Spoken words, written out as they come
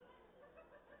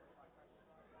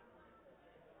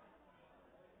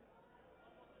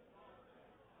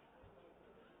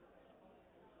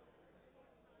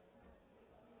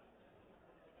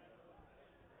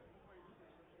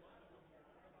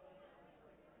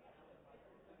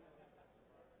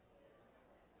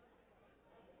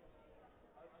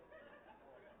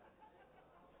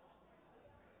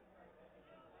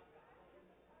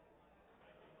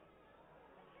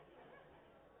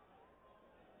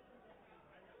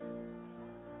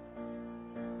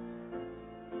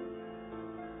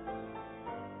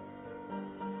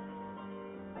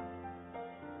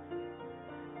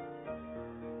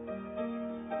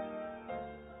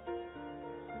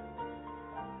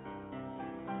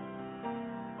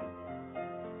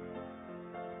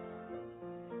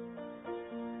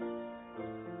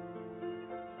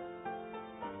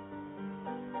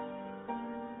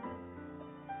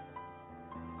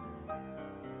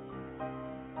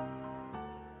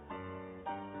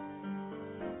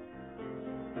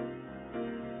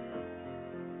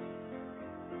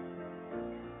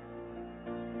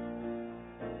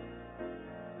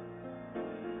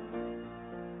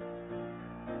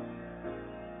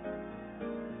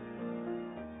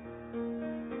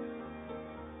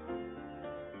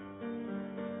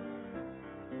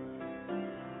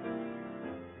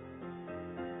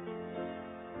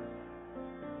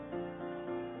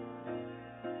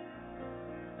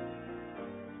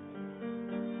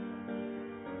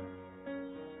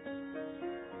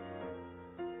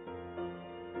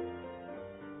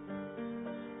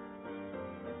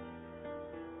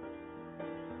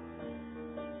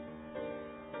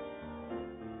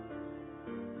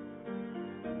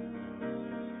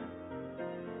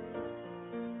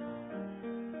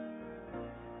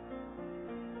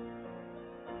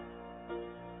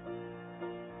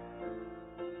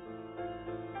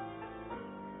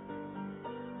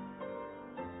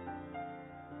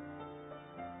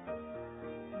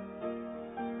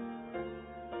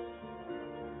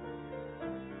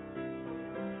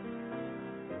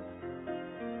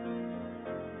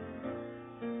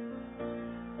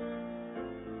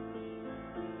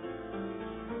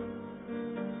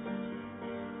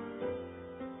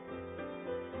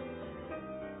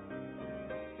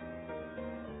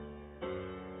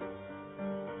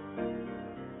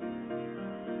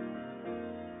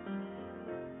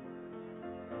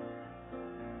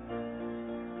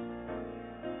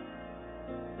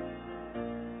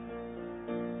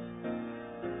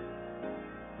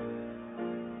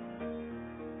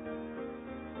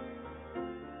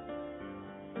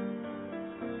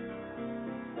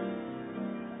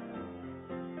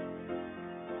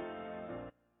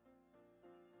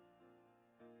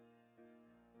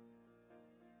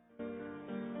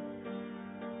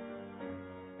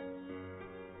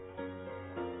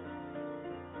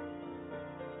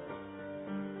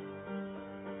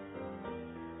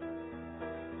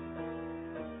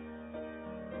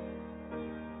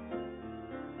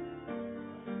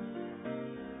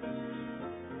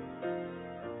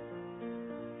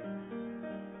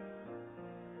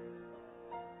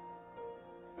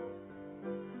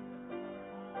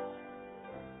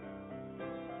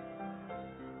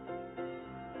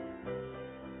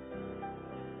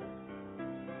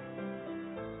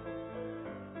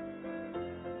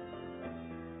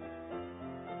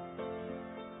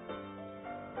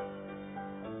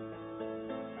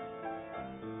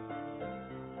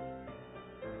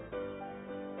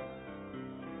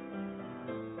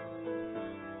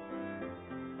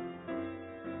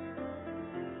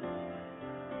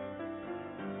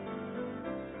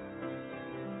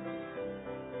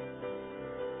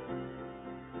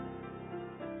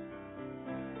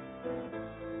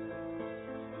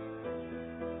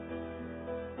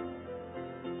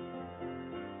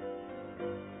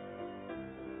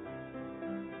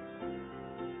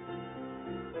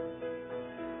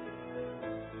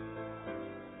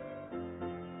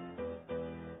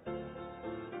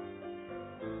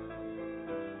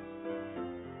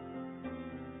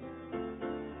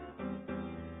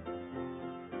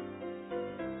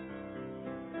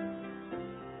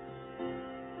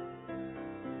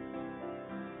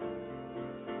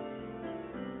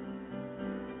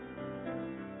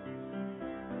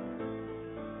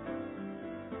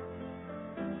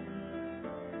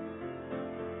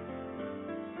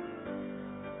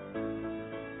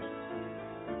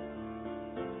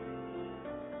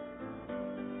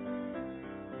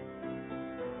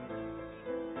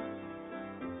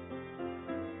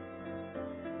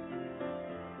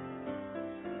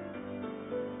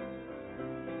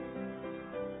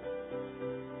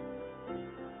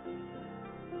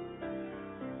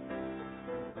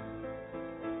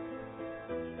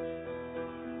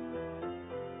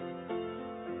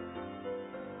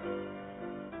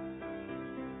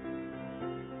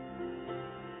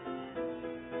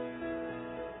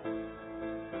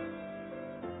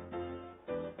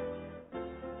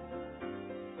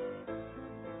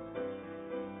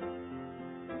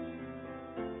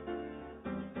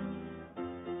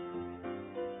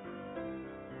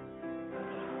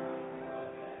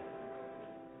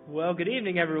Well, good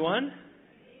evening, everyone.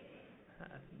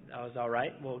 That was all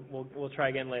right. We'll try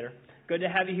again later. Good to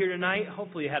have you here tonight.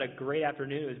 Hopefully you had a great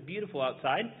afternoon. It was beautiful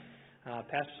outside.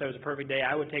 Pastor said it was a perfect day.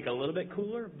 I would take a little bit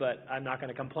cooler, but I'm not going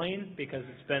to complain because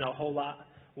it's been a whole lot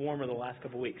warmer the last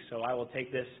couple of weeks. So I will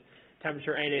take this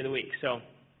temperature any day of the week. So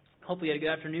hopefully you had a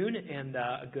good afternoon and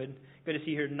good to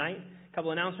see you here tonight. A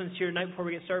couple announcements here tonight before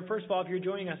we get started. First of all, if you're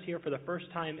joining us here for the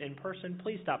first time in person,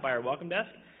 please stop by our welcome desk.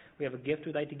 We have a gift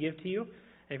we'd like to give to you.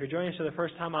 And if you're joining us for the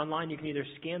first time online, you can either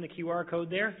scan the QR code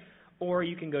there, or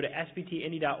you can go to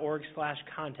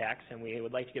sbtindy.org/contacts, and we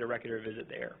would like to get a record or visit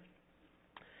there.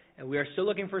 And we are still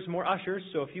looking for some more ushers,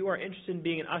 so if you are interested in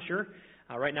being an usher,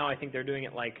 right now I think they're doing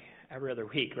it like every other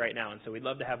week right now, and so we'd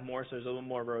love to have more, so there's a little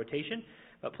more of a rotation.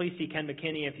 But please see Ken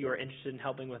McKinney if you are interested in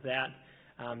helping with that,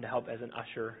 to help as an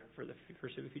usher for the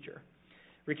foreseeable future.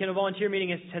 Rekindle Volunteer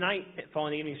Meeting is tonight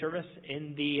following the evening service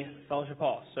in the Fellowship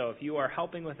Hall. So if you are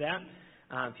helping with that,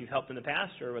 if you've helped in the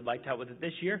past or would like to help with it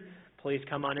this year, please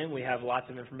come on in. We have lots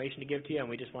of information to give to you, and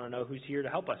we just want to know who's here to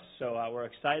help us. So we're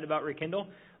excited about Rekindle.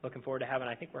 Looking forward to having,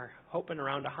 I think we're hoping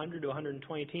around 100 to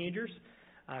 120 teenagers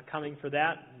coming for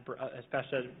that,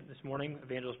 especially this morning.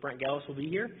 Evangelist Brent Gallis will be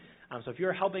here. So if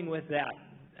you're helping with that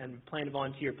and plan to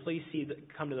volunteer, please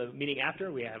come to the meeting after.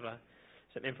 We have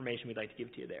some information we'd like to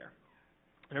give to you there.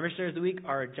 And our missionaries of the week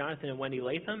are Jonathan and Wendy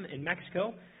Latham in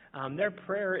Mexico. Their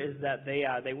prayer is that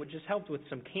they would just help with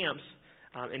some camps,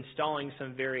 installing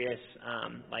some various,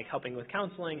 like helping with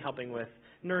counseling, helping with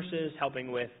nurses,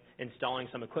 helping with installing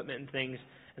some equipment and things.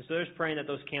 And so they're just praying that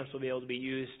those camps will be able to be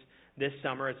used this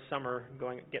summer. It's summer,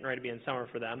 getting ready to be in summer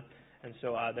for them. And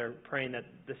so they're praying that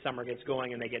the summer gets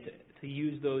going and they get to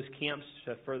use those camps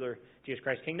to further Jesus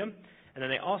Christ's kingdom. And then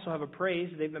they also have a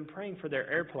praise. They've been praying for their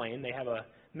airplane. They have a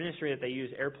ministry that they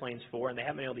use airplanes for, and they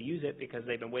haven't been able to use it because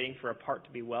they've been waiting for a part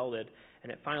to be welded,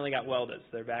 and it finally got welded, so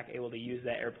they're back able to use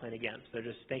that airplane again. So they're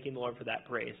just thanking the Lord for that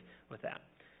praise with that.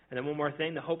 And then one more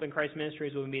thing, the Hope in Christ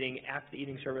Ministries will be meeting after the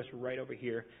evening service right over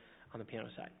here on the piano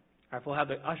side. All right, we'll have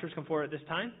the ushers come forward at this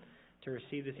time to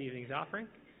receive this evening's offering.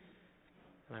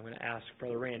 And I'm going to ask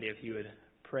Brother Randy if you would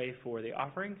pray for the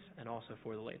offerings and also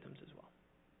for the Lathams as well.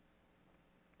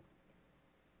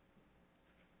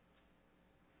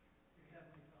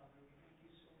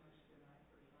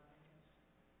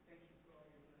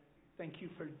 Thank you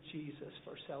for Jesus,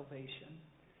 for salvation.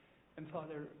 And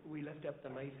Father, we lift up the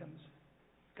Lathams.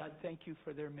 God, thank you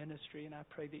for their ministry, and I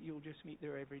pray that you'll just meet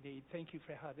their every need. Thank you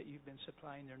for how that you've been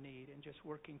supplying their need and just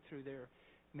working through their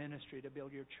ministry to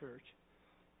build your church.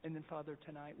 And then, Father,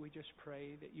 tonight we just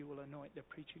pray that you will anoint the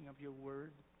preaching of your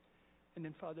word. And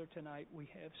then, Father, tonight we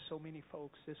have so many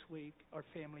folks this week, our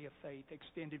family of faith,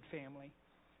 extended family,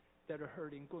 that are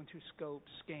hurting, going through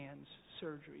scopes, scans,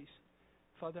 surgeries.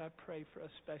 Father, I pray for a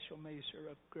special measure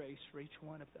of grace for each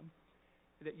one of them,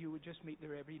 that you would just meet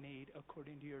their every need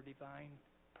according to your divine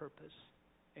purpose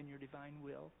and your divine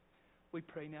will. We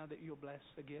pray now that you'll bless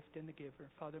the gift and the giver.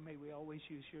 Father, may we always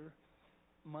use your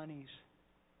monies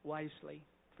wisely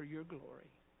for your glory,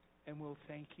 and we'll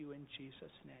thank you in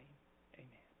Jesus' name. Amen.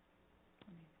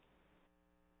 Amen.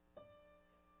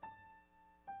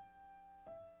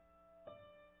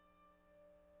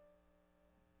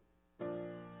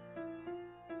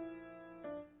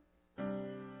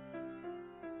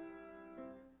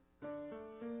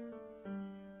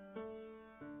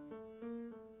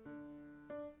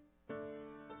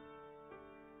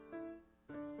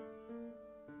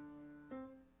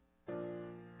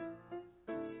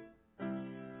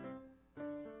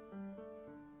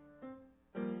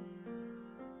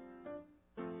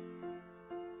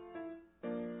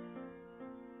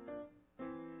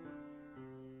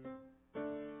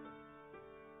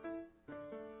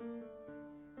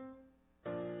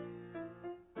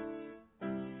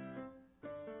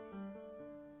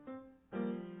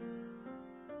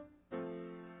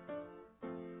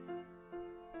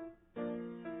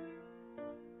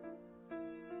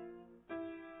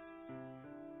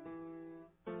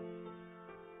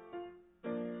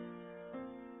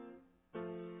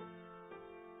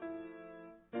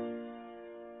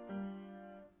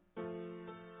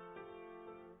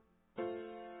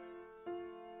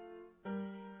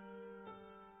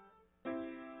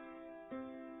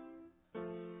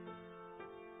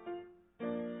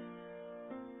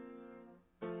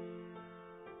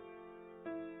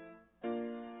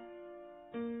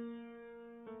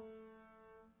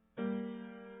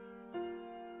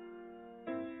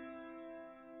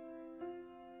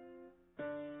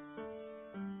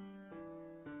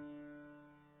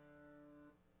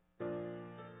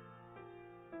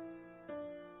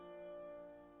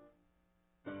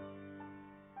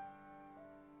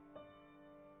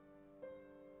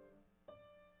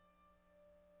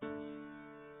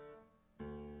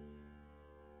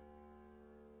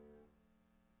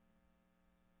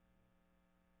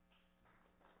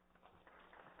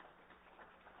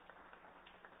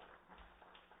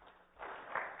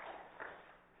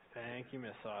 Thank you,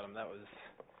 Miss Autumn.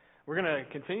 We're going to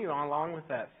continue on along with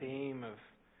that theme of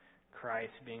Christ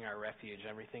being our refuge,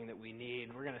 everything that we need.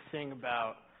 We're going to sing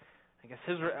about, I guess,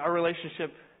 our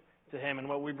relationship to Him and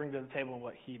what we bring to the table and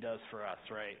what He does for us,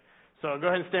 right? So go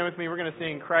ahead and stand with me. We're going to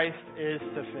sing Christ is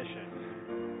Sufficient.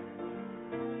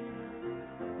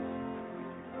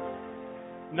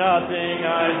 Nothing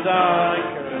I've done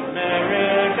could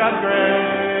merit God's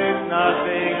grace.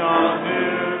 Nothing I'll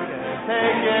do can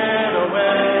take it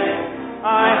away.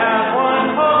 I have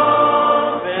one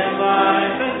hope in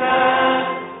life and death.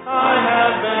 I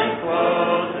have been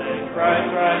clothed in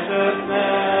Christ's righteousness.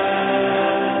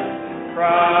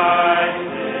 Christ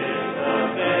is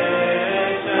sufficient.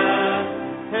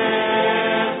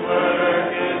 His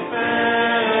work is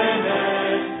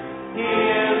finished. He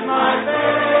is my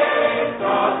faith,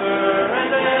 author and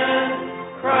end.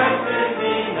 Christ is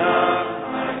enough,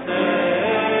 my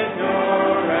Savior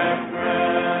and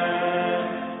friend.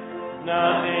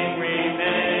 Nothing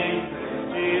remains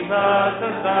with Jesus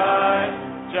aside.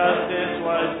 Justice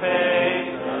was paid,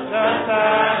 just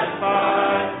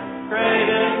satisfied. Great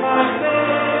is my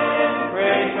sin,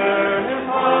 greater His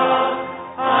love.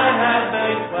 I have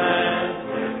been cleansed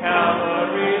with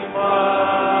Calvary's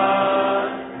blood.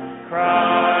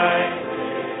 Christ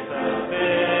is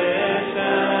sufficient.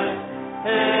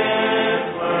 His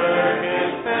work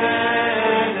is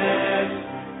finished.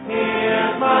 He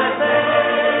is my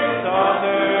faith,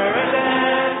 author and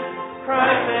end.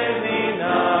 Christ is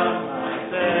enough, my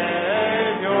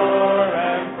Savior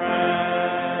and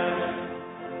friend.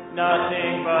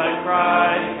 Nothing but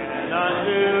Christ can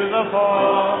undo the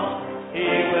fall. He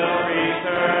will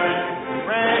return to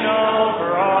reign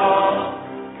over all.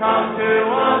 Come to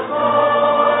us,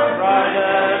 Lord, right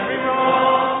every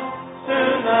wrong.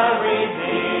 Soon the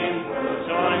redeemed will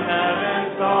join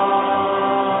heaven's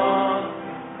song.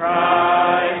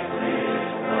 Christ is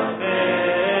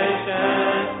sufficient.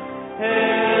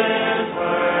 His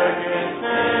work is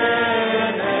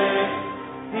finished.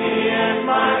 He is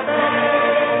my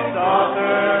faith,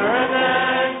 author and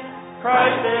end.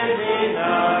 Christ is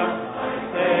enough, my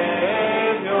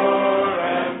Savior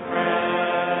and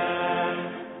friend.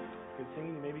 Good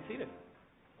singing. You may be seated.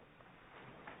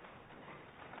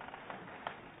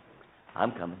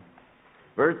 I'm coming.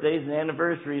 Birthdays and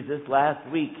anniversaries this last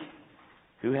week.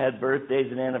 Who had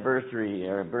birthdays and anniversary,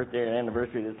 or a birthday or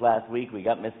anniversary this last week? We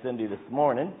got Miss Cindy this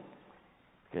morning,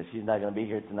 because she's not going to be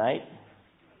here tonight.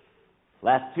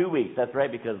 Last 2 weeks, that's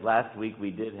right, because last week we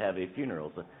did have a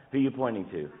funeral. So who are you pointing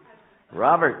to?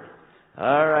 Robert.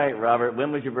 All right, Robert.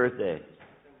 When was your birthday?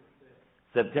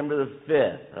 September the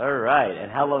 5th. All right.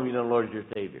 And how long have you known the Lord as your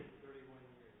Savior?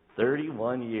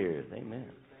 31 years.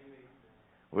 Amen.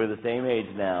 We're the same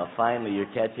age now. Finally,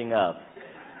 you're catching up.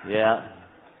 Yeah.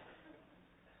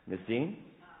 Miss Jean?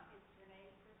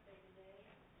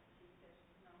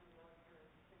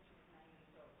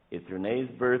 It's Renee's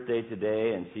birthday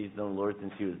today, and she's known the Lord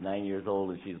since she was 9 years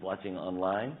old, and she's watching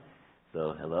online.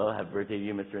 So, hello. Happy birthday to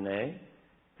you, Miss Renee.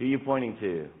 Who are you pointing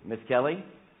to? Miss Kelly?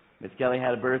 Miss Kelly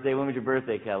had a birthday. When was your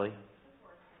birthday, Kelly?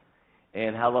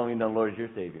 And how long have you known the Lord as your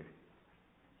Savior?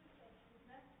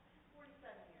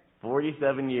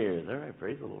 47 years. All right,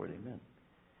 praise the Lord. Amen.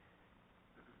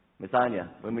 Miss Anya,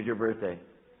 when was your birthday?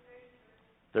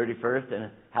 31st.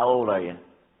 And how old are you?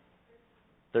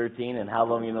 13. And how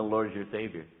long have you known the Lord as your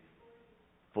Savior?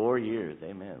 4 years.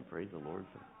 Amen. Praise the Lord.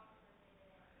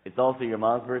 It's also your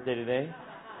mom's birthday today?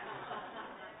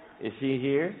 Is she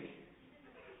here?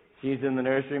 She's in the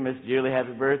nursery. Miss Julie,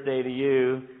 happy birthday to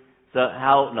you. So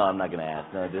how... No, I'm not going to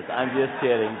ask. No, I'm just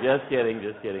kidding.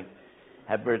 Just kidding.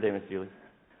 Happy birthday, Miss Julie.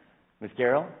 Miss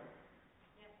Carol?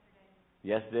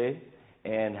 Yesterday.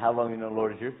 And how long have you known the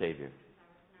Lord as your Savior?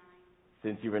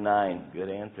 Since you were 9. Good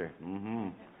answer. 9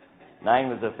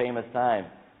 was a famous time.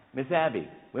 Miss Abby,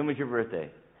 when was your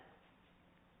birthday?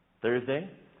 Thursday?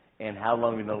 And how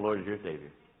long have you known the Lord as your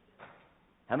Savior?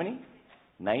 How many?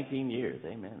 19 years.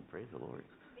 Amen. Praise the Lord.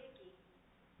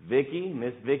 Vicky,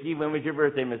 Miss Vicky, when was your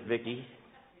birthday, Miss Vicky?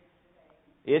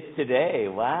 It's today.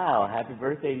 Wow. Happy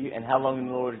birthday to you. And how long have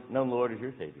you known the Lord as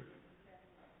your Savior?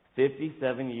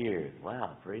 57 years.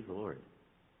 Wow. Praise the Lord.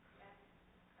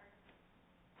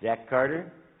 Jack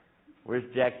Carter? Where's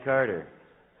Jack Carter?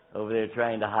 Over there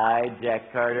trying to hide.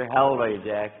 Jack Carter. How old are you,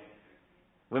 Jack?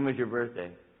 When was your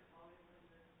birthday?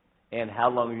 And how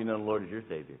long have you known the Lord as your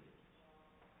Savior?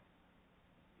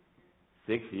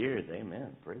 6 years.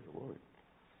 Amen. Praise the Lord.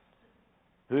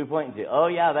 Who are we pointing to? Oh,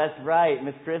 yeah, that's right.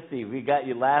 Miss Christie, we got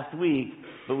you last week,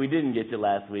 but we didn't get you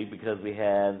last week because we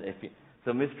had...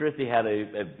 So Miss Christie had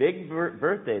a big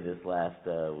birthday this last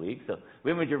week. So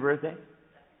when was your birthday?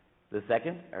 The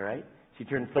 2nd? All right. She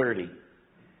turned 30.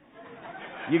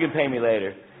 You can pay me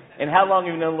later. And how long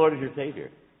have you known the Lord as your Savior?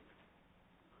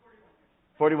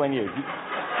 41 years.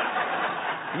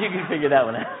 You can figure that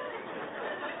one out.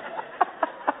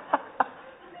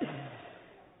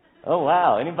 Oh,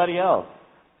 wow. Anybody else?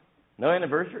 No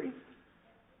anniversaries?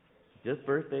 Just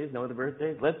birthdays? No other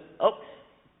birthdays? I had our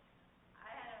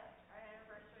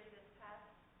anniversary this past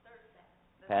Thursday.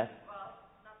 Not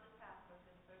this past, but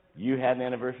this Thursday. You had an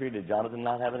anniversary? Did Jonathan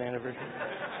not have an anniversary?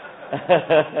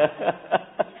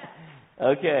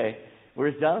 Okay.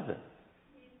 Where's Jonathan?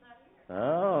 He's not here.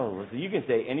 Oh, so you can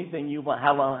say anything you want.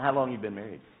 How long have you been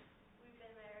married? We've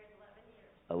been married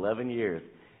 11 years. 11 years.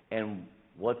 And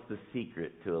what's the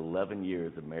secret to 11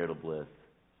 years of marital bliss?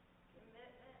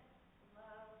 Commitment,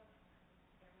 love,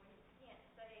 and when you can't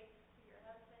say it to your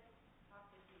husband, talk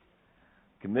to Jesus.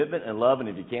 Commitment and love, and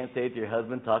if you can't say it to your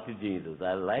husband, talk to Jesus.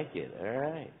 I like it. All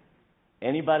right.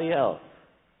 Anybody else?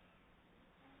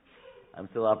 I'm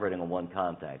still operating on one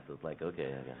contact, so it's like, okay,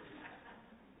 I got it.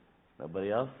 Nobody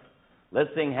else?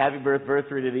 Let's sing happy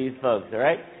birthday to these folks, all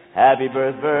right? Happy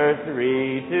birthday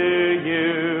to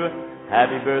you.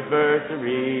 Happy birthday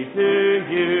to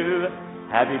you.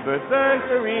 Happy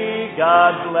birthday,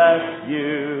 God bless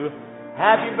you.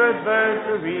 Happy birthday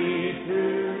to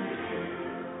you.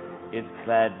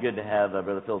 It's good to have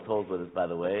Brother Phil Tolles with us, by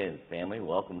the way, and his family.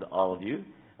 Welcome to all of you.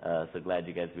 So glad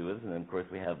you guys to be with us. And then, of course,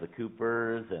 we have the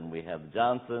Coopers and we have the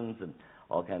Johnsons and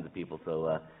all kinds of people.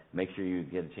 So make sure you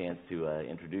get a chance to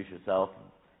introduce yourself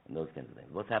and those kinds of things.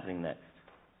 What's happening next?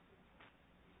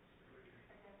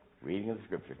 Reading of the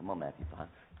Scripture. Come on, Matthew 5.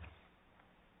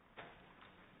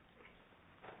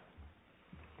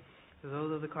 To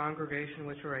those of the congregation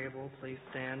which are able, please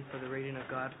stand for the reading of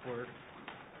God's Word.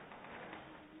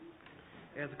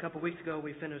 As a couple weeks ago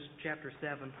we finished chapter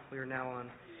 7, we are now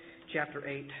on chapter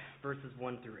 8, verses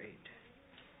 1 through 8.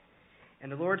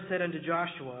 And the Lord said unto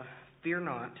Joshua, Fear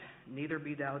not, neither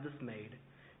be thou dismayed.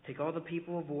 Take all the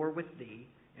people of war with thee,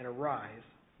 and arise,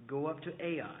 go up to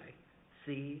Ai.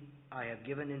 See, I have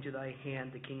given into thy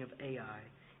hand the king of Ai,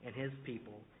 and his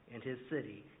people, and his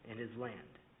city, and his land.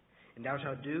 And thou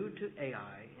shalt do to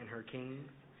Ai and her king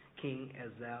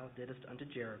as thou didst unto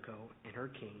Jericho and her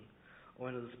king, or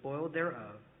unto the spoil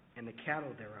thereof, and the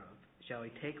cattle thereof, shall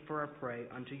he take for a prey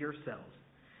unto yourselves.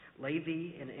 Lay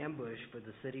thee in ambush for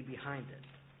the city behind it.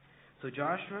 So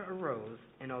Joshua arose,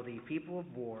 and all the people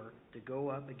of war, to go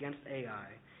up against Ai,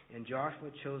 and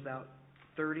Joshua chose out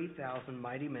 30,000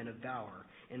 mighty men of valor,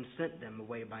 and sent them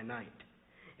away by night.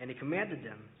 And he commanded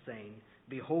them, saying,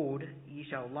 Behold, ye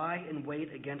shall lie in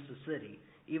wait against the city,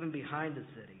 even behind the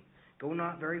city. Go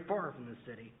not very far from the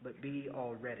city, but be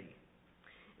all ready.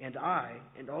 And I,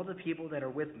 and all the people that are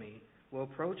with me, will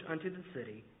approach unto the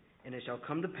city, and it shall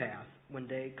come to pass, when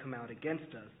they come out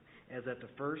against us, as at the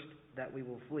first, that we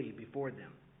will flee before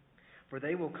them. For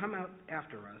they will come out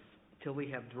after us, till we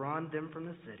have drawn them from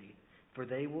the city. For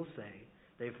they will say,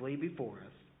 They flee before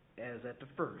us, as at the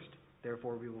first,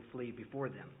 therefore we will flee before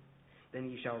them. Then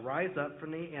ye shall rise up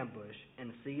from the ambush,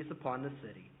 and seize upon the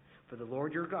city, for the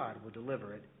Lord your God will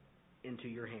deliver it into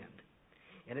your hand.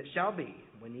 And it shall be,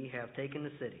 when ye have taken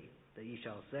the city, that ye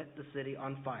shall set the city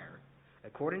on fire.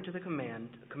 According to the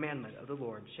commandment of the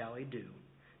Lord shall ye do.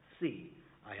 See,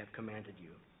 I have commanded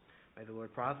you. May the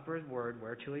Lord prosper his word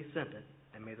whereto he sent it,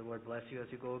 and may the Lord bless you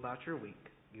as you go about your week.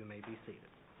 You may be seated.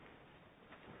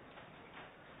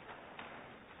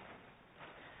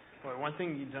 Boy, one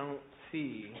thing you don't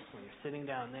see when you're sitting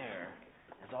down there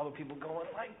is all the people going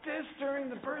like this during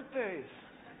the birthdays.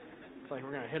 It's like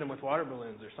we're going to hit them with water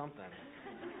balloons or something.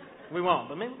 We won't,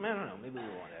 but maybe, I don't know, maybe we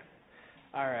won't.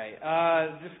 All right,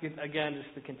 just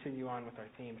to continue on with our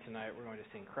theme tonight, we're going to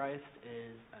sing Christ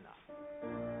is Enough.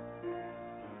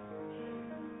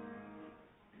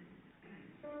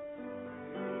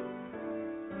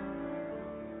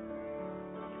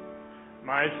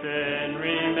 My sin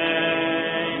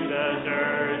remained a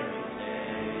dirt,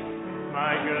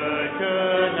 my good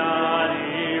could not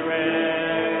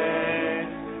erase.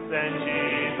 Then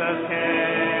Jesus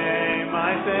came,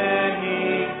 my sin he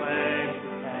claimed,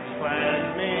 and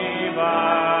cleansed me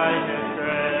by his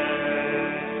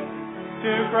grace.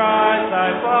 To Christ I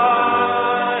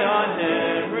fly, on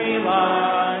him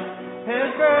rely, his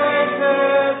grace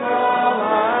is all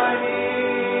I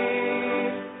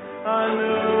need.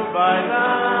 Unmoved by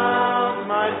doubt,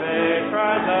 my faith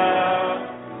cries out,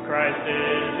 Christ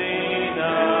is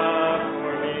enough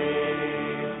for me.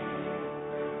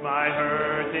 My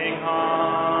hurting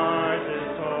heart is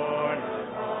torn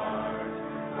apart,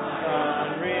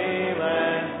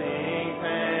 unrelenting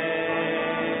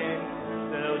pain.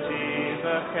 Still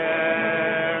Jesus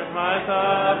cares, my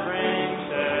suffering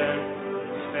share,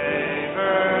 his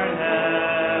favor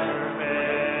never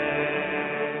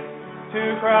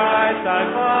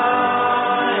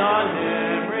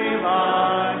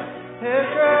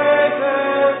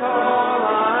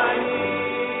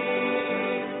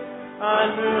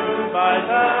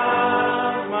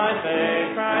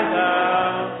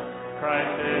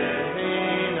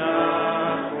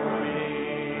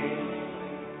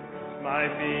my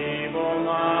feeble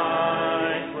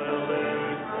might will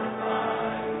lose the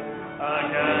fight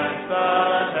against the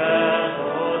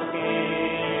devil's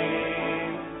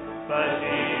scheme. But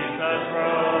Jesus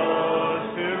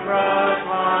rose to crush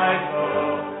my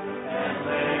foe and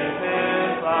live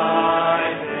His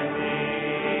life in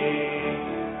me.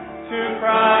 To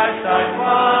Christ I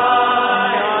fly,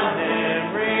 on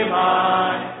Him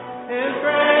rely. His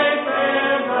grace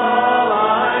is all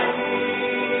I need.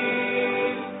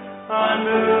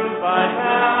 Unmoved by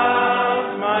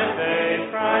doubts, my faith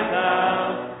cries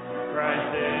out,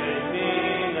 Christ is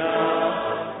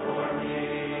enough for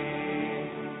me.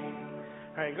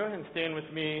 All right, go ahead and stand with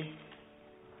me.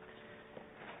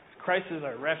 Christ is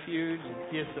our refuge, and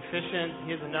He is sufficient,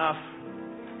 He is enough.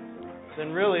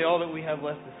 Then really all that we have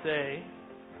left to say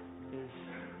is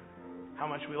how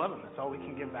much we love Him. That's all we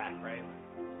can give back, right?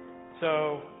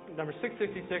 So, number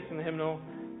 666 in the hymnal.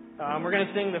 We're going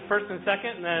to sing the first and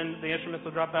second, and then the instruments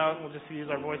will drop out, and we'll just use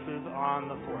our voices on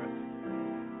the fourth.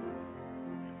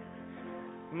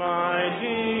 My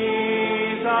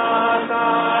Jesus,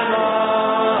 I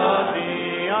love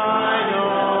Thee, I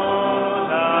know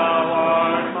Thou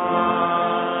art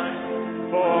mine.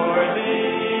 For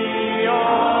Thee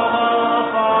all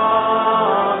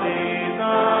follies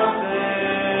of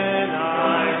sin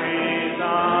I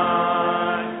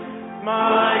resign.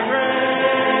 My gracious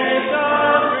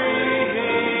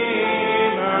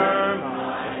Redeemer,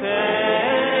 my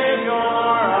Savior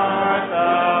art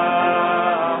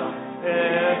Thou.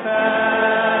 If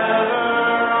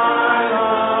ever I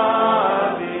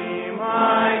love Thee,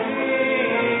 my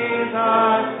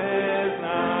Jesus, 'tis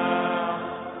now.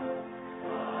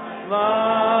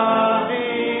 Love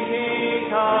Thee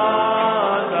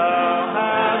because Thou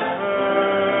hast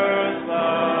first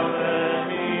loved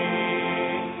me,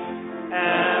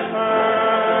 and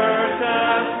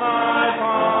purchased my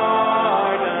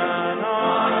pardon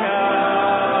on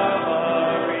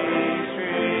Calvary's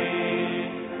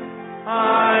tree. I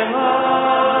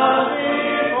love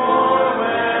Thee for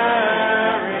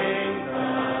wearing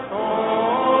the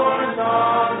thorns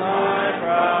on Thy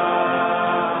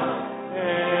brow.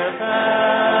 If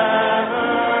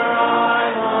ever I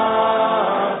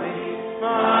love Thee,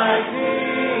 my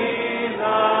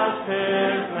Jesus,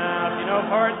 'tis now. If you know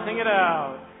part, sing it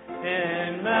out.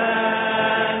 In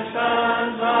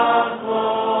mansions of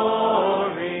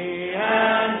glory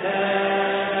and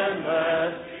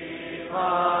endless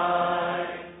delight,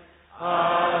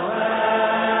 I'll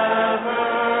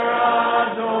ever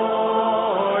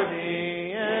adore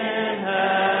Thee in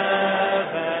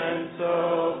heaven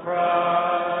so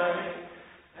bright,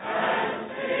 and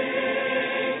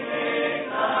sing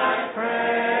Thy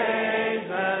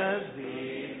praises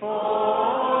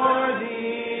before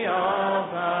Thee I'll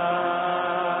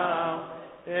bow.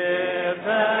 If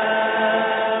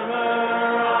ever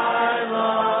I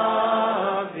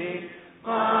love Thee,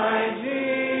 my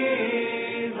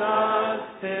Jesus,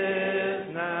 'tis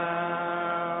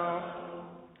now.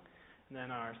 And then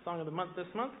our song of the month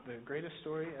this month, The Greatest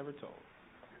Story Ever Told.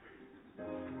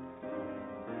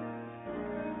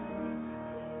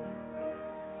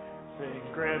 Sin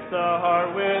grips the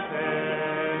heart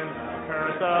within, the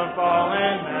curse of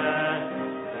fallen men,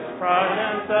 the pride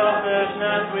and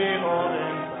selfishness we hold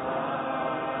inside.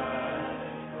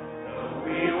 Though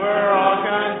we were all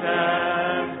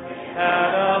condemned, we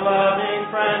had a loving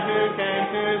friend who came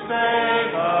to save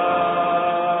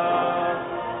us.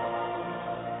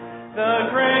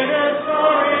 The greatest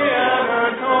story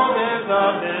ever told is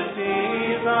of this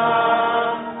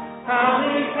Jesus, how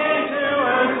He came to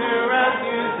earth to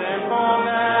rescue sinful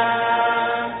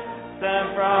men,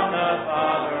 sent from the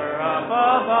Father up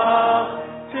above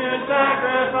to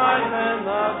sacrifice and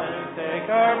love and take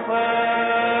our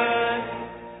place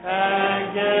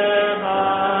and give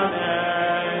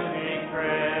unending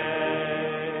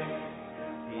grace.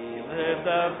 He lived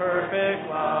a perfect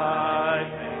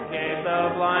life and gave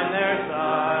the blind their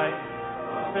sight,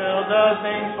 fulfilled the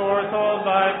things foretold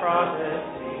by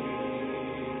prophecy.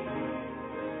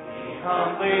 He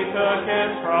humbly took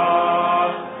His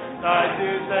cross and died to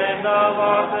save the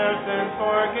lost, their sins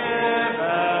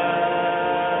forgiven.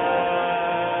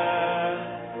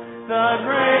 The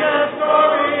greatest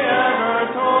story ever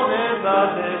told is of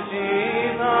this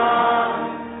Jesus,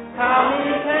 how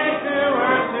He came to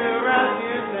earth to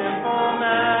rescue sinful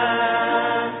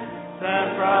men,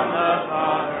 sent from the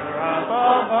Father up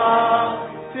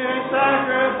above to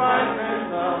sacrifice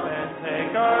and love and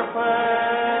take our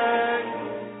place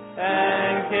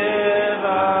and give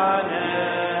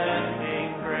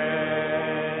unending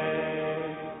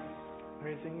grace.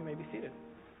 Praising, you may be seated.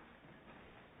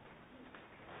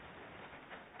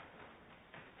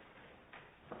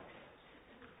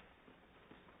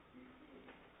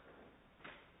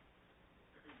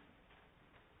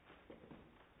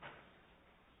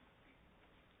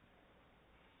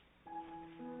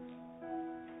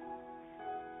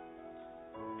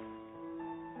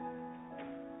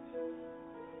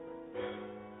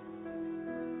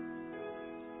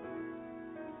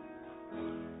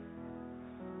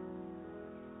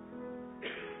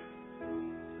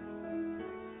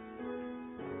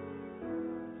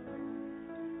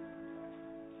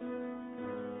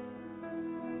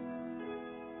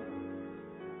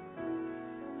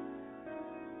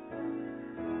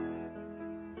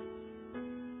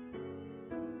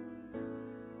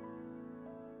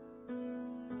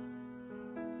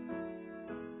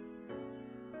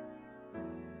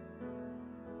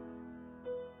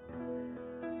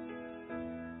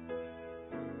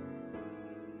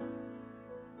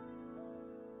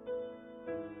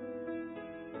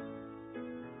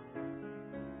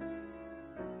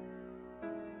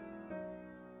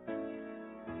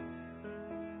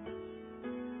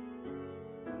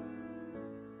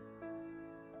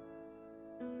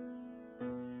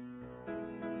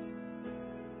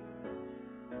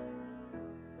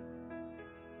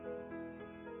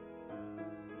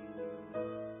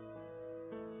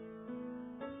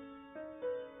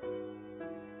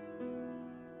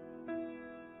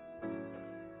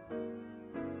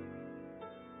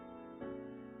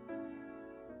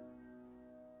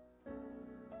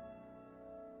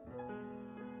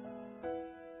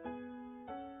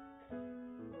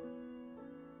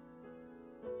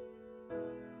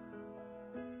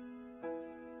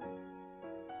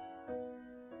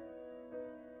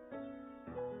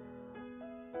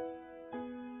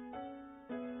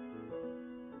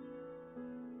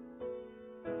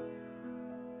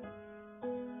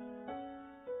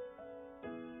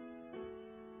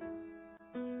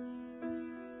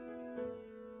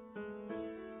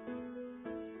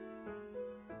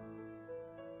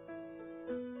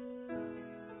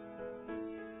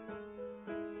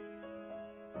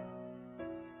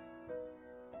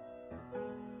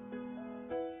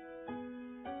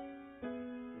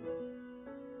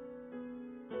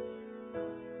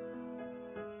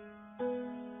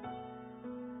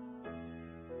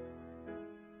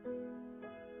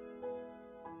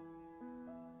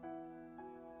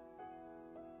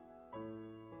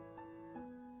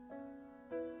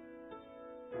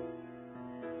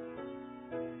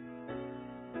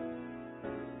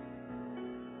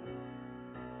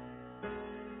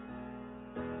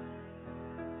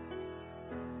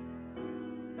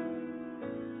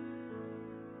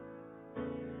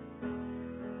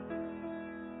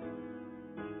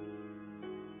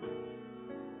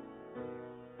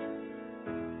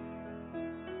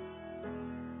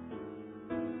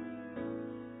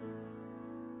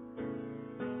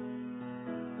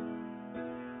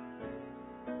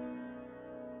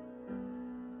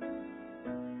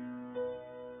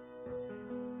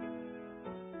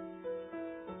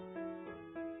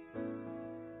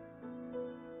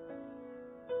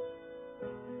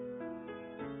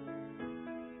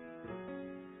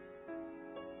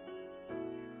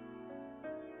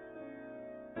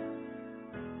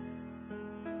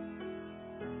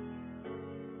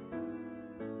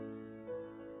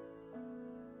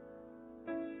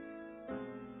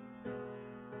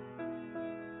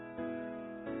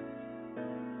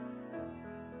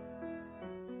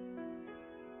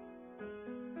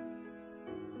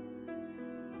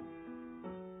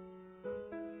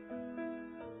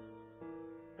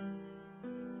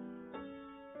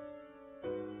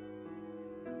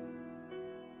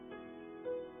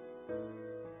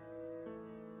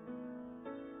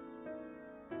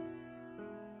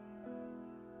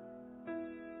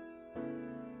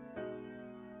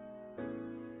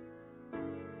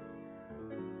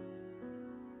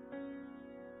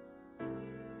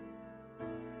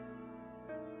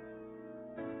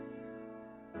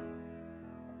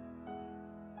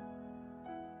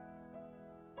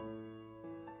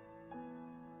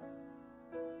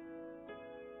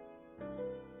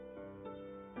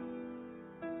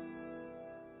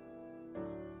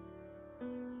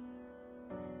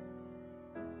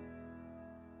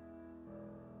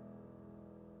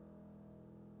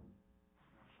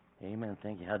 Amen.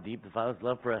 Thank you. How deep the Father's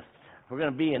love for us. We're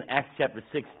going to be in Acts chapter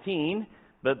 16,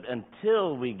 but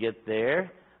until we get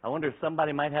there, I wonder if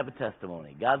somebody might have a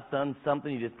testimony. God's done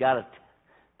something you just got to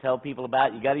tell people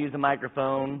about. You got to use a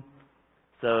microphone.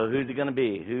 So who's it going to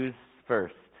be? Who's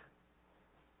first?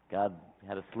 God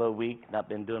had a slow week, not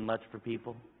been doing much for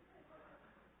people.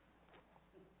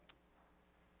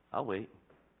 I'll wait.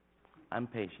 I'm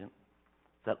patient.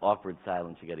 It's that awkward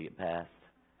silence you got to get past.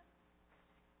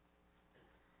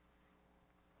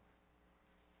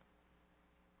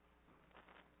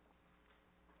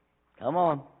 Come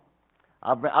on.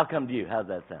 I'll come to you. How's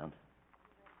that sound?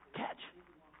 Catch.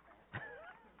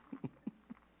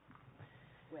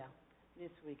 Well,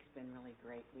 this week's been really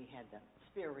great. We had the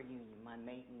Spear reunion. My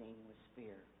maiden name was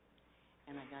Spear.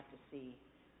 And I got to see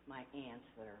my aunts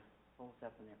that are both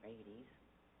up in their 80s,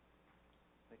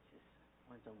 which is,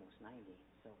 one's almost 90,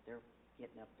 so they're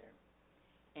getting up there.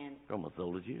 And They're almost as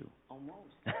old as you.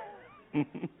 almost.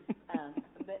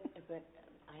 But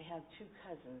I have two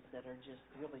cousins that are just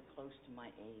really close to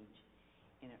my age,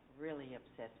 and it really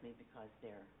upsets me because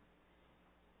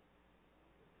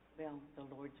well, the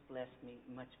Lord's blessed me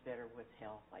much better with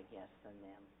health, I guess, than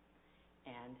them.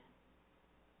 And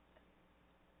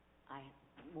I'm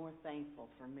more thankful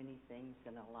for many things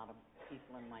than a lot of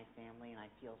people in my family, and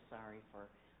I feel sorry for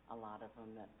a lot of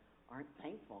them that aren't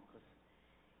thankful, because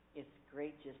it's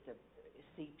great just to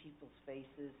see people's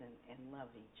faces and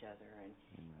love each other.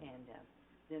 And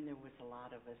then there was a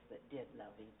lot of us that did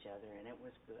love each other, and it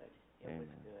was good. It was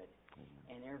good.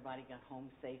 And everybody got home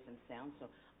safe and sound, so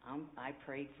I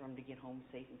prayed for them to get home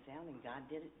safe and sound, and God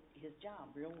did his job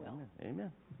real well.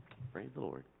 Amen. Praise the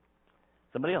Lord.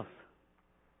 Somebody else?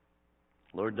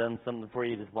 Lord done something for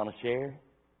you just want to share?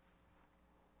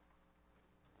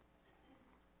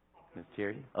 Miss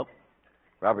Charity? Oh,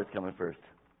 Robert's coming first.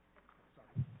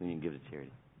 Then you can give it to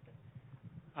Charity.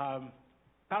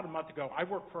 About a month ago, I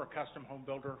worked for a custom home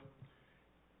builder.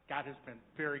 God has been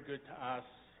very good to us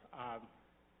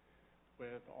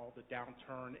with all the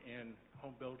downturn in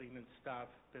home building and stuff.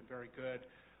 Been very good.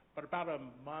 But about a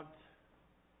month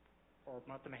or a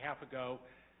month and a half ago,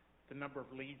 the number of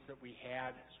leads that we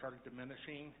had started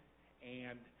diminishing,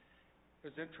 and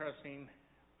it was interesting.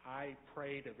 I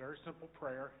prayed a very simple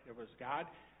prayer. It was, God,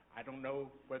 I don't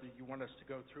know whether you want us to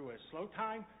go through a slow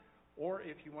time or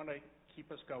if you want to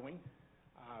keep us going,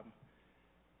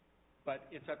 but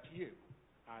it's up to you.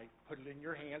 I put it in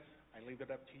your hands. I leave it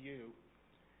up to you.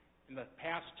 In the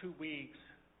past 2 weeks,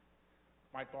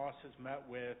 my boss has met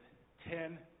with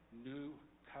 10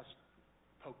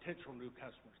 potential new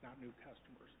customers, not new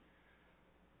customers.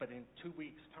 But in 2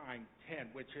 weeks' time,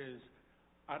 10, which is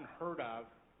unheard of.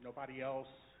 Nobody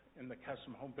else in the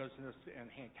custom home business in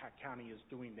Hancock County is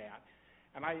doing that.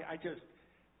 And I just,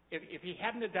 if he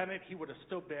hadn't have done it, he would have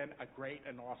still been a great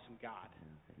and awesome God.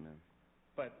 Amen.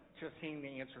 But just seeing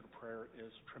the answer to prayer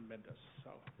is tremendous.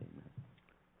 So. Amen.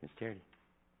 Miss Charity.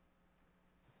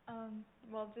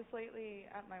 Well, just lately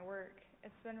at my work,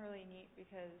 it's been really neat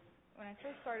because when I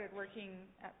first started working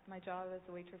at my job as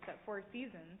a waitress at Four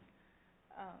Seasons,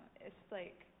 it's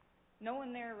like no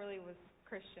one there really was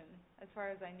Christian as far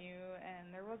as I knew,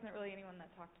 and there wasn't really anyone that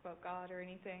talked about God or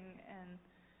anything. And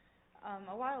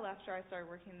a while after I started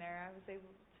working there, I was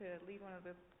able to lead one of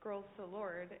the girls to the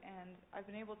Lord, and I've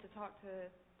been able to talk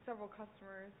to several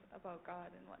customers about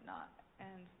God and whatnot.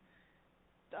 And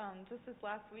just this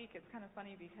last week, it's kind of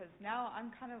funny because now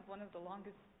I'm kind of one of the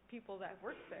longest people that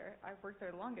works there. I've worked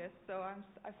there the longest, so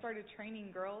I've started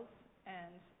training girls,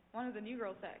 and one of the new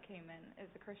girls that came in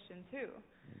is a Christian too.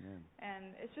 Amen.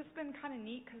 And it's just been kind of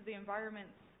neat because the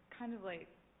environment's kind of like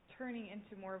turning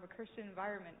into more of a Christian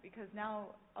environment, because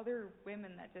now other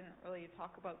women that didn't really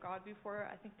talk about God before,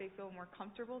 I think they feel more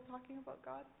comfortable talking about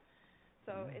God.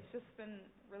 So it's just been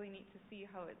really neat to see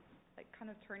how it's like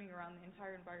kind of turning around the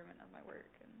entire environment of my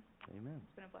work, and Amen.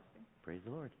 it's been a blessing. Praise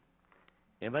the Lord.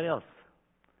 Anybody else?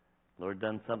 Lord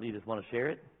done something, you just want to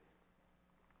share it?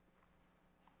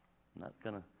 I'm not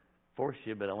going to force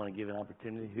you, but I want to give an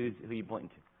opportunity. Who are you pointing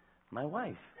to? My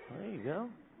wife. There you go.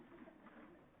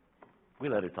 We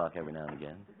let her talk every now and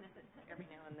again. Every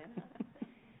now and then.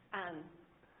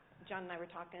 John and I were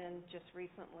talking just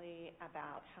recently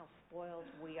about how spoiled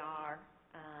we are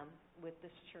with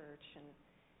this church and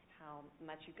how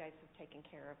much you guys have taken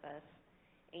care of us,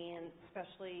 and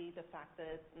especially the fact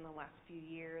that in the last few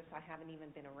years I haven't even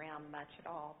been around much at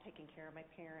all, taking care of my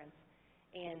parents,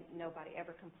 and nobody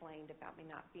ever complained about me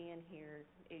not being here.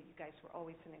 You guys were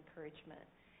always an encouragement.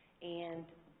 And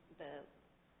the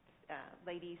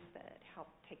ladies that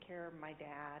helped take care of my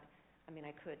dad, I mean,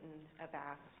 I couldn't have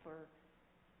asked for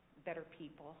better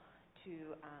people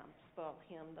to spoil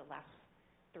him the last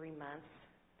 3 months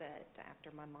that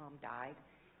after my mom died.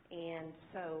 And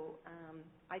so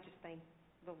I just thank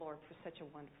the Lord for such a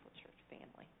wonderful church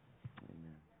family.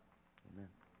 Amen. Amen.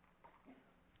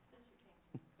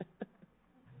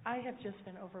 I have just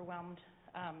been overwhelmed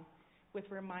with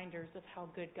reminders of how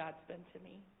good God's been to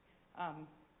me.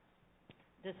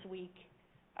 This week,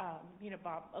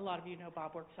 Bob, a lot of you know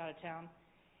Bob works out of town,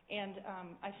 and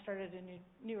I started a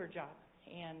newer job,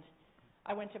 and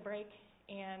I went to break,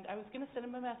 and I was going to send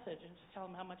him a message and just tell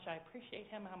him how much I appreciate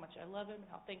him, how much I love him,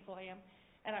 how thankful I am,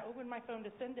 and I opened my phone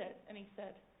to send it, and he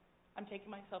said, "I'm taking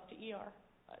myself to ER.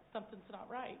 Something's not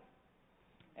right."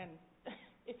 And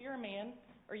if you're a man,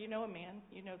 or you know a man,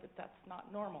 you know that that's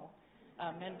not normal.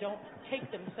 Men don't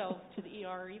take themselves to the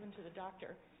ER or even to the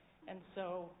doctor. And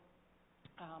so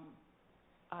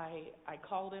I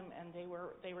called him, and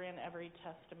they ran every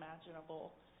test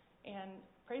imaginable. And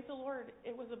praise the Lord,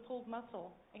 it was a pulled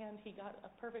muscle, and he got a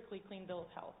perfectly clean bill of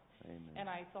health. Amen. And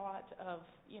I thought of,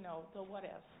 the what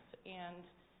ifs, and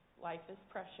life is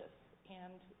precious,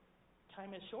 and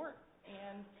time is short.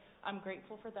 And I'm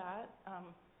grateful for that.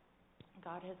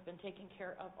 God has been taking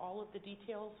care of all of the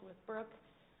details with Brooke.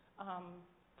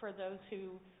 For those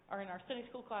who are in our Sunday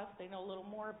school class, they know a little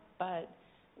more, but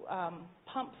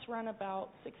pumps run about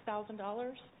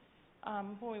 $6,000.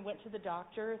 When we went to the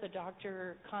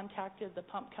doctor contacted the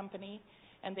pump company,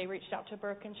 and they reached out to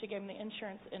Brooke, and she gave them the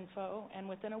insurance info, and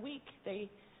within a week,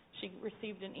 she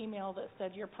received an email that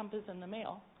said, "Your pump is in the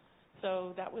mail."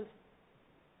 So that was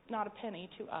not a penny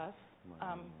to us.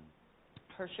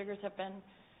 Her sugars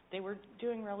they were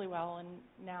doing really well, and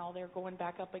now they're going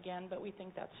back up again, but we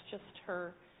think that's just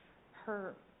her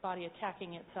body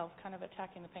attacking itself, kind of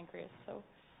attacking the pancreas. So,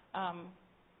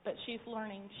 but she's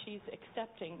learning, she's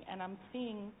accepting, and I'm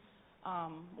seeing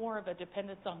more of a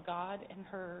dependence on God in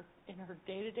her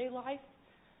day-to-day life.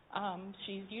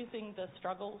 She's using the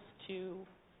struggles to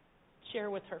share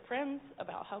with her friends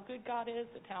about how good God is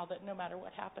and how that no matter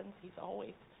what happens, He's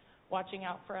always watching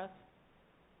out for us.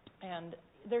 And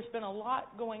there's been a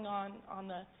lot going on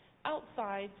the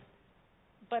outside,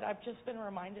 but I've just been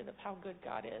reminded of how good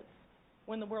God is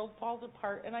when the world falls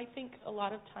apart. And I think a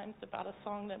lot of times about a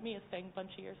song that Mia sang a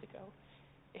bunch of years ago.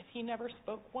 If He never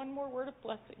spoke one more word of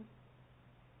blessing,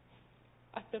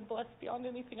 I've been blessed beyond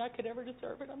anything I could ever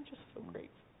deserve, and I'm just so grateful.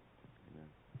 Amen.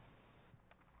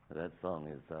 That song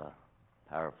is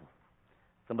powerful.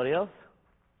 Somebody else?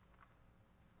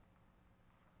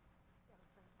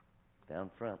 Down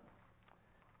front.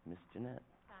 Miss Jeanette.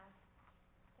 Hi.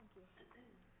 Thank you.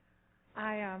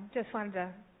 I just wanted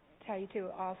to tell you, too,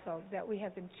 also, that we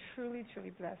have been truly, truly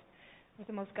blessed with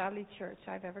the most godly church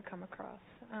I've ever come across.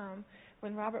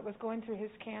 When Robert was going through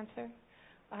his cancer,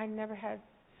 I never had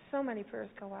so many prayers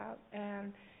go out,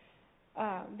 and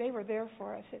they were there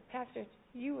for us. Pastor,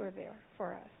 you were there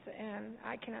for us, and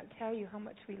I cannot tell you how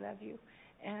much we love you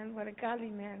and what a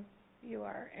godly man you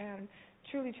are, and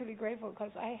truly, truly grateful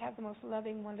because I have the most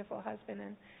loving, wonderful husband,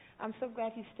 and I'm so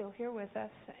glad he's still here with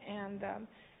us. And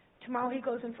tomorrow he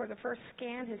goes in for the first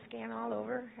scan, his scan all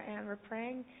over, and we're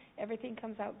praying. Everything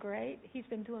comes out great. He's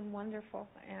been doing wonderful.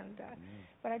 And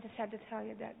but I just had to tell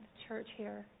you that the church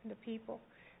here and the people,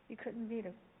 you couldn't meet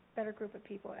a better group of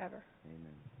people ever.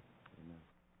 Amen. Amen.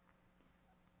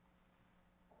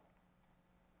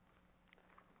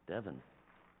 Devin,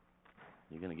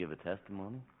 you going to give a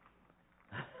testimony?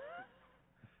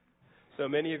 So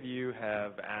many of you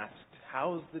have asked,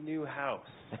 how's the new house?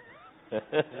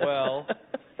 Well,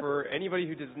 for anybody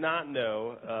who does not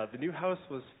know, the new house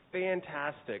was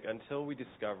fantastic until we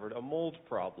discovered a mold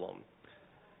problem.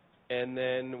 And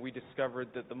then we discovered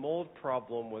that the mold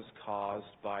problem was caused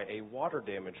by a water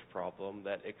damage problem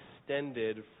that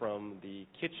extended from the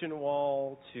kitchen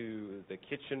wall to the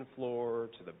kitchen floor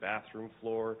to the bathroom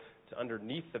floor to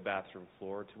underneath the bathroom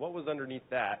floor to what was underneath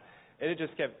that. And it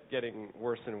just kept getting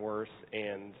worse and worse,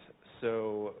 and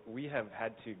so we have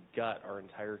had to gut our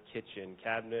entire kitchen,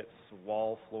 cabinets,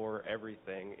 wall, floor,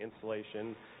 everything,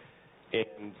 insulation,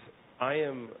 and I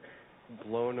am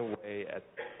blown away at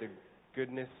the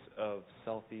goodness of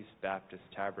Southeast Baptist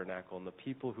Tabernacle and the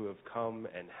people who have come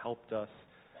and helped us.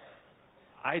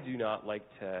 I do not like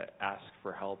to ask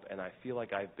for help, and I feel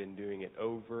like I've been doing it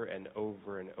over and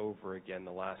over and over again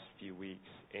the last few weeks,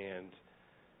 and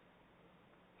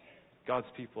God's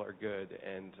people are good,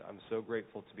 and I'm so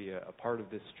grateful to be a part of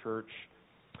this church.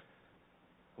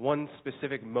 One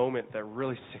specific moment that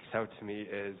really sticks out to me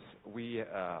is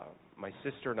my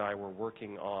sister and I were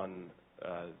working on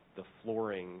the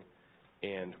flooring,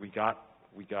 and we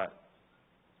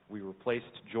replaced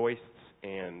joists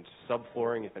and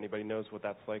subflooring. If anybody knows what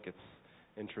that's like, it's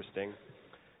interesting.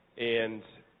 And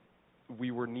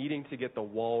we were needing to get the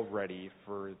wall ready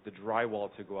for the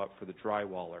drywall to go up for the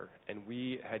drywaller, and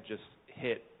we had just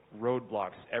hit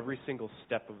roadblocks every single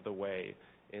step of the way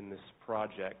in this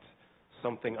project.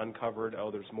 Something uncovered,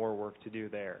 oh, there's more work to do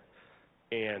there.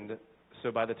 And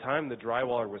so by the time the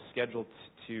drywaller was scheduled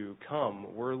to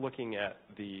come, we're looking at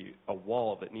a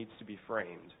wall that needs to be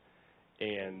framed.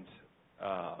 And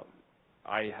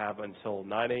I have until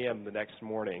 9 a.m. the next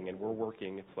morning, and we're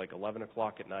working. It's like 11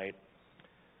 o'clock at night.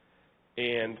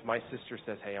 And my sister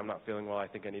says, hey, I'm not feeling well. I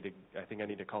think I need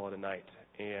to call it a night.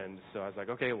 And so I was like,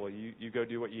 okay, well, you go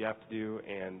do what you have to do,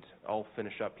 and I'll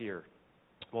finish up here.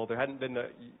 Well,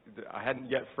 I hadn't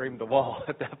yet framed the wall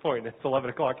at that point. It's 11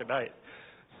 o'clock at night.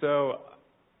 So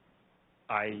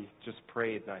I just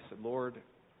prayed, and I said, Lord,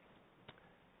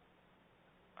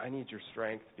 I need your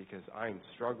strength because I'm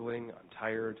struggling. I'm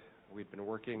tired. We'd been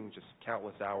working just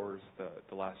countless hours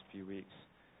the last few weeks.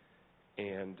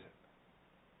 And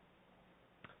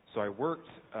so I worked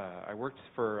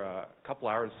for a couple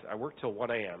hours. I worked till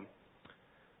 1 a.m.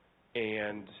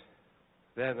 And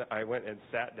then I went and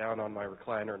sat down on my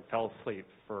recliner and fell asleep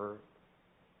for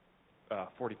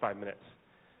 45 minutes.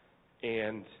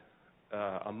 And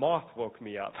a moth woke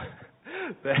me up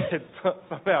that had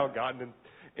somehow gotten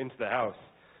into the house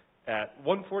at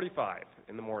 1:45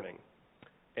 in the morning.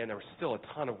 And there was still a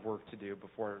ton of work to do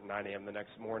before 9 a.m. the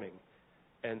next morning.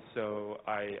 And so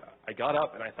I got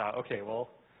up and I thought, okay, well,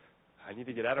 I need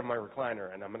to get out of my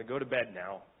recliner and I'm going to go to bed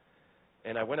now.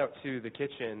 And I went out to the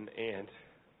kitchen and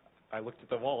I looked at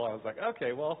the wall. I was like,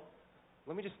 okay, well,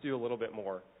 let me just do a little bit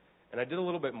more. And I did a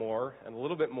little bit more and a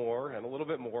little bit more and a little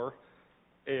bit more.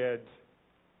 And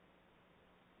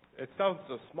it sounds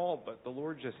so small, but the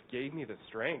Lord just gave me the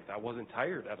strength. I wasn't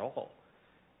tired at all.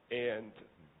 And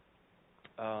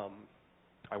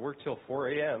I worked till 4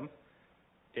 a.m.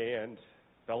 and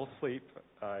fell asleep.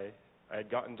 I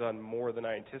had gotten done more than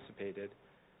I anticipated,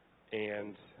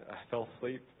 and I fell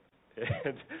asleep,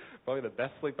 and probably the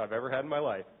best sleep I've ever had in my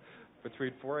life,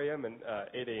 between 4 a.m. and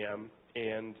 8 a.m.,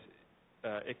 and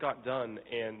it got done,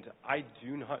 and I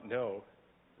do not know,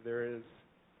 there is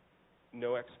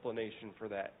no explanation for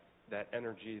that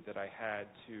energy that I had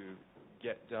to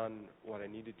get done what I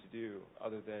needed to do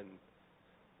other than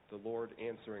the Lord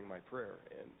answering my prayer.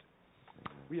 And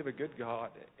we have a good God,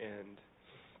 and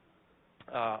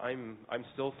I'm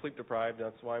still sleep deprived.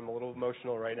 That's why I'm a little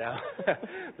emotional right now.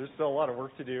 There's still a lot of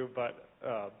work to do, but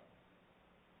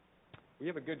we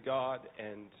have a good God,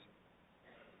 and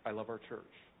I love our church.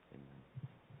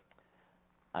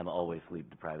 I'm always sleep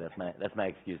deprived. That's my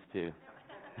excuse too.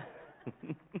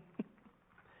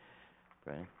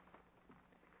 Right.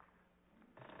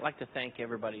 I'd like to thank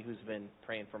everybody who's been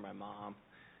praying for my mom.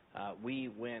 We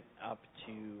went up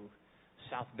to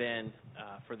South Bend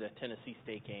for the Tennessee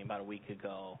State game about a week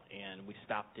ago, and we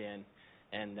stopped in.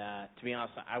 And to be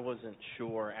honest, I wasn't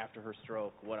sure after her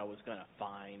stroke what I was going to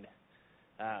find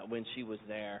when she was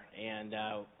there. And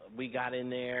we got in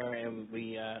there, and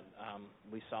we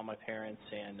saw my parents,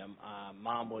 and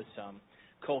Mom was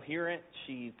coherent.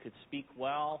 She could speak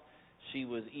well. She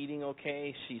was eating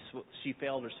okay. She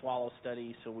failed her swallow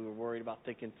study, so we were worried about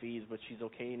thick and feeds, but she's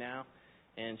okay now,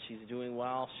 and she's doing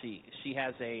well. She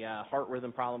has a heart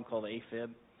rhythm problem called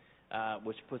AFib,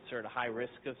 which puts her at a high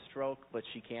risk of stroke, but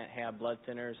she can't have blood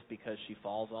thinners because she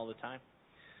falls all the time.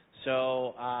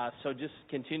 So just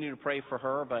continue to pray for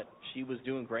her, but she was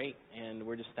doing great, and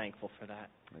we're just thankful for that.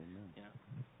 Amen. You know?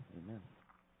 Amen.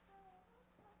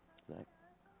 Zach.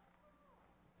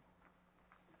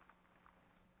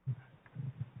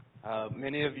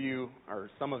 Many of you, or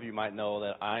some of you might know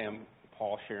that I am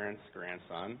Paul Sharon's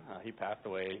grandson. He passed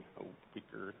away a week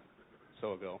or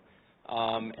so ago.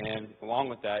 And along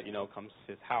with that, comes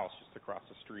his house just across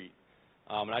the street.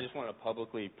 And I just want to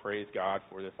publicly praise God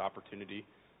for this opportunity.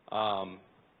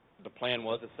 The plan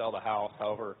was to sell the house.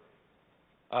 However,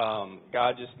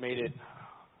 God just made it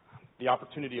the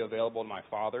opportunity available to my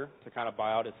father to kind of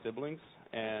buy out his siblings.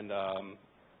 And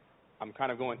I'm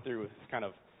kind of going through this kind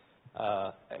of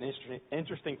an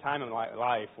interesting time in my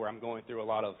life where I'm going through a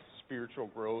lot of spiritual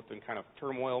growth and kind of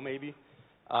turmoil maybe.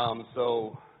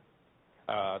 So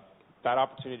that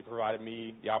opportunity provided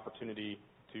me the opportunity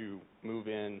to move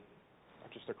in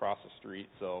just across the street.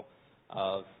 So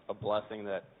a blessing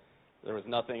that there was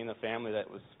nothing in the family that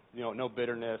was, no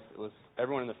bitterness. It was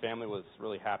everyone in the family was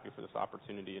really happy for this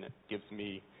opportunity, and it gives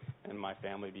me and my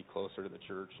family be closer to the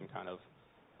church and kind of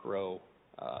grow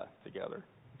together.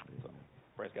 So,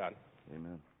 praise God.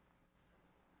 Amen.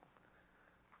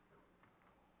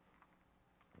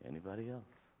 Anybody else?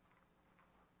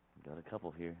 Got a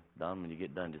couple here. Don, when you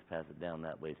get done, just pass it down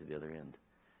that way to the other end.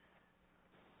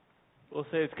 We'll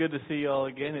say it's good to see you all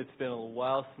again. It's been a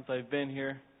while since I've been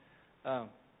here.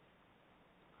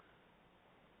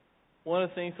 One of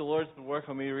the things the Lord's been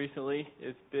working on me recently,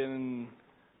 it's been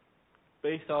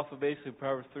based off of basically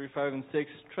Proverbs 3, 5, and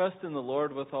 6. Trust in the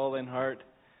Lord with all thine heart.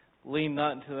 Lean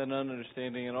not into thine own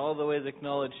understanding. In all the ways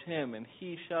acknowledge Him, and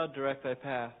He shall direct thy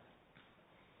path.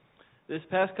 This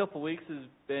past couple weeks has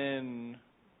been,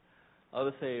 I'll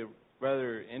just say,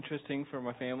 rather interesting for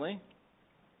my family.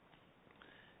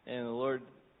 And the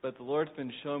Lord's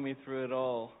been showing me through it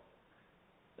all.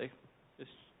 Like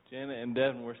just Janet and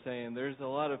Devin were saying, there's a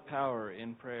lot of power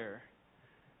in prayer.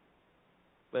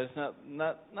 But it's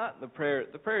not the prayer.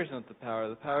 The prayer is not the power.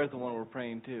 The power is the one we're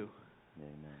praying to.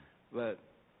 Amen. But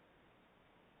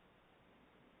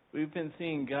we've been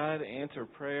seeing God answer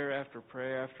prayer after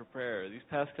prayer after prayer. These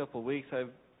past couple of weeks,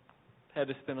 I've had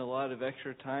to spend a lot of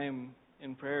extra time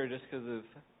in prayer just because of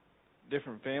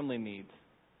different family needs.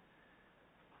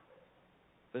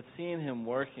 But seeing Him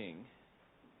working,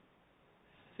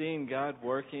 seeing God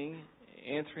working,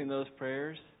 answering those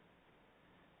prayers,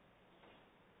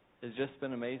 has just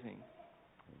been amazing.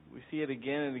 We see it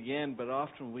again and again, but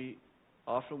often we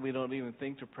don't even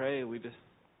think to pray. We just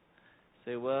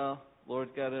say, well,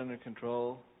 Lord's got it under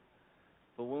control.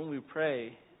 But when we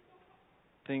pray,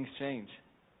 things change.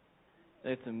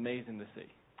 It's amazing to see.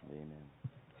 Amen.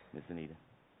 Miss Anita.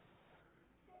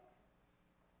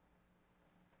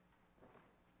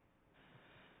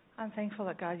 I'm thankful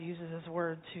that God uses His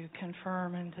Word to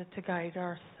confirm and to guide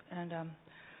us. And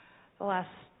the last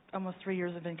almost 3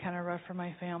 years have been kind of rough for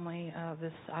my family.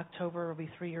 This October will be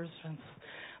 3 years since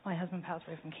my husband passed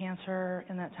away from cancer.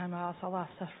 In that time, I also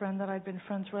lost a friend that I'd been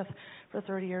friends with for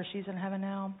 30 years. She's in heaven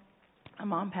now. My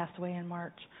mom passed away in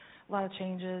March. A lot of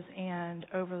changes. And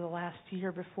over the last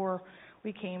year before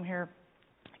we came here,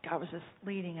 God was just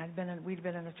leading. We'd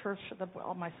been in a church.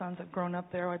 All my sons had grown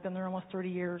up there. I'd been there almost 30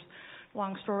 years.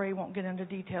 Long story, won't get into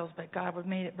details, but God had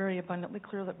made it very abundantly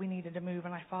clear that we needed to move,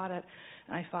 and I fought it,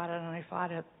 and I fought it, and I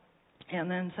fought it.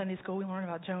 And then Sunday school, we learned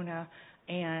about Jonah,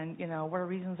 and, what are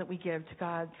reasons that we give to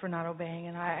God for not obeying.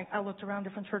 And I looked around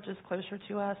different churches closer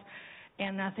to us,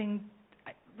 and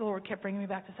the Lord kept bringing me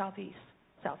back to Southeast.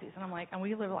 And I'm like, and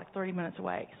we live like 30 minutes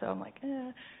away. So I'm like,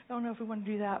 I don't know if we want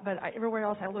to do that. But everywhere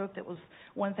else I looked, it was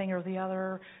one thing or the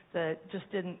other that just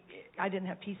I didn't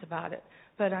have peace about it.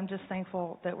 But I'm just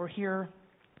thankful that we're here,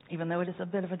 even though it is a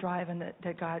bit of a drive, and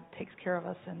that God takes care of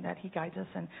us and that He guides us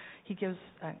and He gives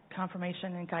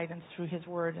confirmation and guidance through His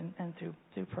Word and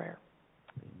through prayer.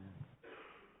 Amen.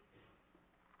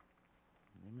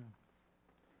 Amen.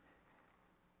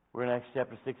 We're in Acts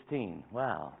chapter 16.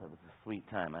 Wow, that was a sweet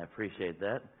time. I appreciate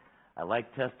that. I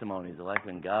like testimonies. I like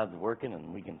when God's working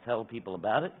and we can tell people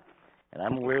about it. And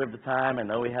I'm aware of the time. I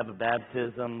know we have a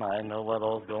baptism. I know what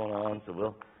all's going on,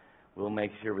 so we'll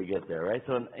make sure we get there, right?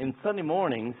 So in Sunday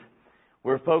mornings,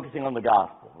 we're focusing on the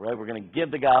gospel, right? We're going to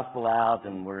give the gospel out,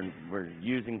 and we're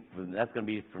using, that's going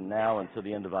to be from now until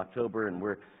the end of October, and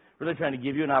we're really trying to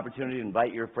give you an opportunity to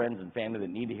invite your friends and family that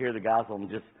need to hear the gospel, and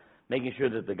just making sure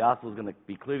that the gospel is going to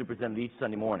be clearly presented each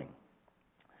Sunday morning.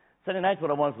 Sunday nights, what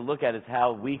I want us to look at is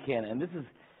how we can, and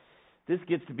this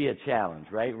gets to be a challenge,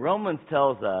 right? Romans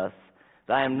tells us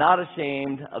that I am not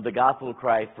ashamed of the gospel of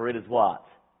Christ, for it is what?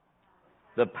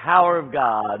 The power of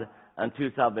God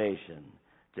unto salvation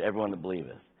to everyone that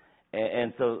believeth.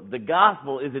 And so the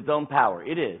gospel is its own power.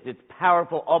 It is. It's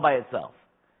powerful all by itself.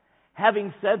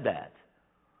 Having said that,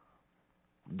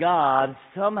 God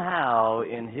somehow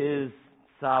in His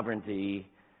sovereignty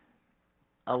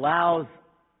allows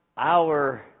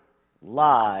our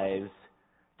lives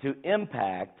to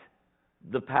impact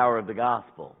the power of the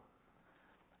gospel.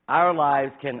 Our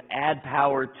lives can add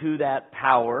power to that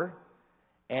power,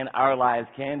 and our lives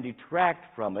can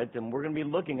detract from it, and we're going to be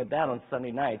looking at that on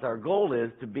Sunday nights. Our goal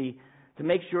is to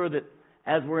make sure that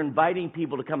as we're inviting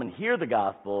people to come and hear the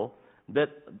gospel, that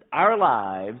our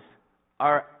lives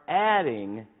are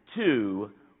adding to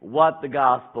what the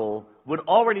gospel would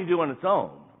already do on its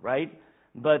own, right?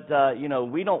 But,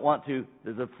 we don't want to,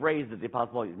 there's a phrase that the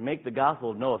Apostle Paul uses, make the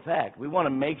gospel of no effect. We want to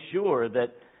make sure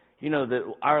that,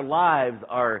 that our lives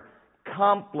are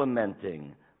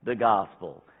complementing the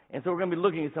gospel. And so we're going to be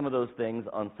looking at some of those things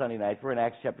on Sunday nights. We're in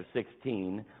Acts chapter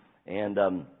 16, and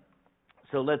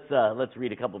so let's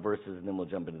read a couple verses, and then we'll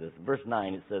jump into this. Verse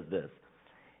 9, it says this,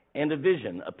 "And a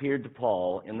vision appeared to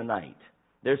Paul in the night.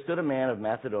 There stood a man of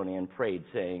Macedonia and prayed,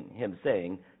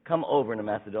 saying, Come over into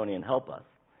Macedonia and help us.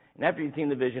 And after he'd seen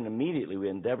the vision, immediately we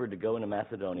endeavored to go into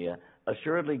Macedonia,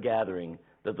 assuredly gathering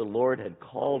that the Lord had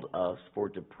called us for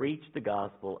to preach the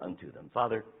gospel unto them."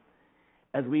 Father,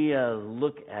 as we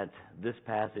look at this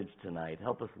passage tonight,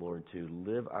 help us, Lord, to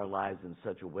live our lives in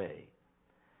such a way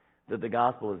that the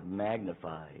gospel is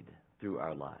magnified through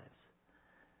our lives,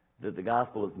 that the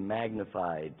gospel is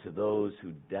magnified to those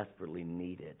who desperately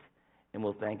need it. And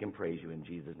we'll thank and praise you in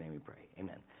Jesus' name we pray.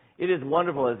 Amen. It is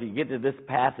wonderful as you get to this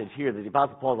passage here that the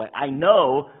Apostle Paul is like, I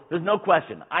know, there's no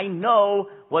question, I know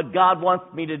what God wants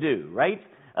me to do, right?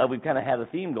 We've kind of had a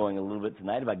theme going a little bit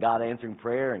tonight about God answering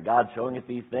prayer and God showing us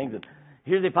these things. And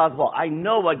here's the Apostle Paul. I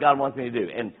know what God wants me to do.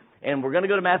 And we're going to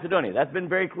go to Macedonia. That's been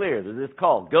very clear. There's this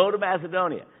call. Go to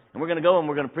Macedonia. And we're going to go and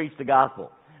we're going to preach the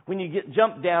gospel. When you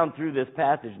jump down through this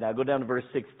passage now, go down to verse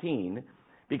 16.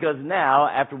 Because now,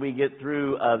 after we get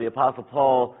through the Apostle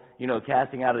Paul,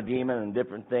 casting out a demon and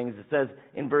different things, it says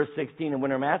in verse 16, and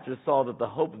when our masters saw that the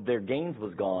hope of their gains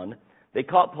was gone, they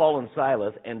caught Paul and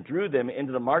Silas and drew them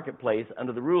into the marketplace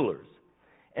under the rulers,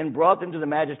 and brought them to the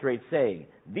magistrates, saying,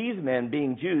 These men,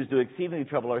 being Jews, do exceedingly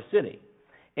trouble our city,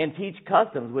 and teach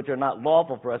customs which are not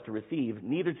lawful for us to receive,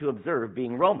 neither to observe,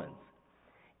 being Romans.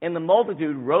 And the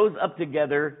multitude rose up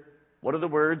together, what are the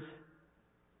words?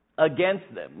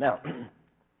 Against them. Now,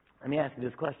 let me ask you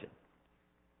this question.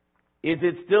 Is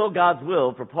it still God's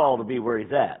will for Paul to be where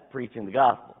he's at, preaching the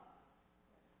gospel?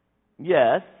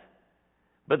 Yes.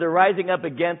 But they're rising up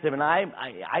against him, and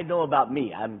I know about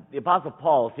me. The Apostle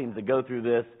Paul seems to go through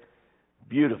this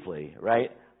beautifully,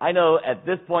 right? I know at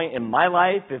this point in my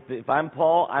life, if I'm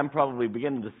Paul, I'm probably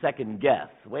beginning to second guess.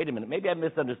 Wait a minute, maybe I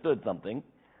misunderstood something.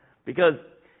 Because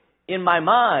in my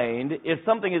mind, if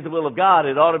something is the will of God,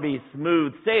 it ought to be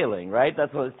smooth sailing, right?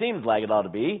 That's what it seems like it ought to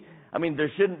be. I mean,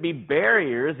 there shouldn't be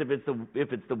barriers if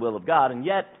it's the will of God. And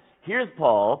yet, here's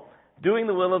Paul doing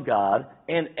the will of God,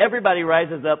 and everybody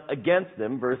rises up against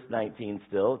them. Verse 19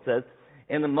 still, it says,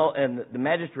 and the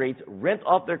magistrates rent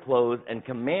off their clothes and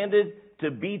commanded to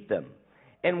beat them.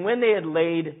 And when they had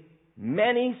laid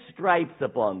many stripes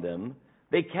upon them,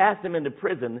 they cast them into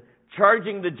prison,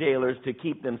 charging the jailers to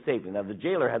keep them safely. Now, the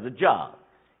jailer has a job.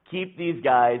 Keep these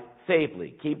guys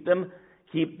safely. Keep them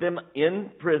in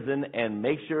prison and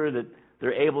make sure that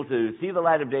they're able to see the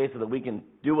light of day so that we can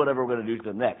do whatever we're going to do to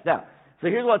them next. Now, so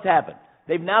here's what's happened.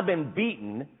 They've now been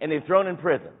beaten and they've thrown in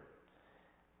prison.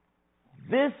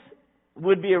 This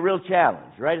would be a real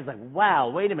challenge, right? It's like, wow,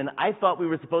 wait a minute. I thought we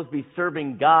were supposed to be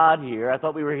serving God here. I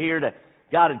thought we were here to,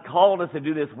 God had called us to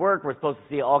do this work. We're supposed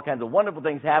to see all kinds of wonderful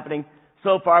things happening.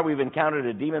 So far, we've encountered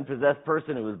a demon-possessed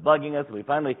person who was bugging us, and we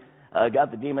finally got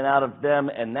the demon out of them,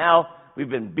 and now we've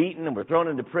been beaten and we're thrown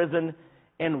into prison.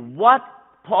 And what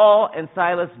Paul and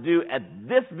Silas do at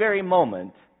this very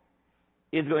moment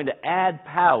is going to add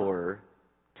power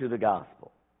to the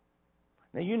gospel.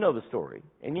 Now, you know the story,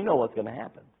 and you know what's going to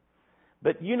happen.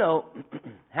 But you know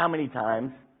how many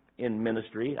times in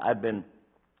ministry, I've been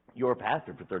your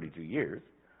pastor for 32 years,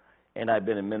 and I've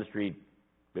been in ministry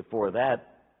before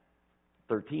that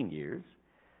 13 years.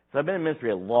 So I've been in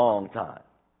ministry a long time.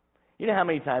 You know how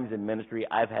many times in ministry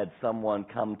I've had someone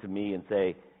come to me and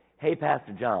say, hey,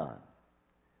 Pastor John,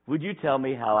 would you tell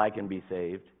me how I can be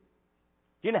saved?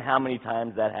 Do you know how many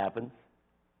times that happens?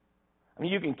 I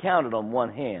mean, you can count it on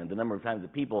one hand, the number of times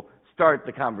that people start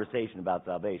the conversation about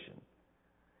salvation.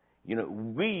 You know,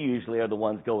 we usually are the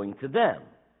ones going to them.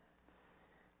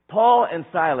 Paul and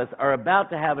Silas are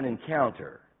about to have an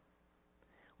encounter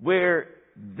where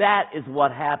that is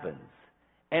what happens.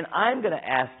 And I'm going to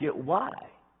ask you why.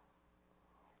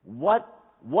 What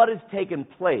has taken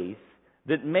place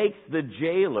that makes the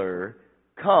jailer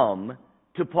come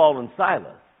to Paul and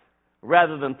Silas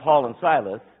rather than Paul and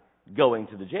Silas going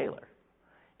to the jailer?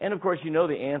 And, of course, you know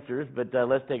the answers, but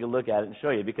let's take a look at it and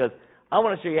show you, because I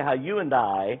want to show you how you and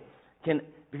I can,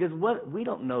 because we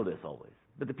don't know this always,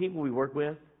 but the people we work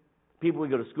with, people we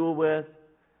go to school with,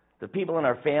 the people in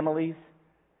our families,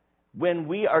 when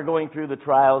we are going through the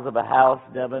trials of a house,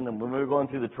 Devin, and when we're going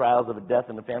through the trials of a death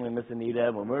in the family, Miss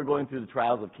Anita, when we're going through the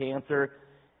trials of cancer,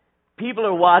 people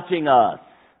are watching us.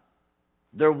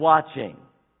 They're watching.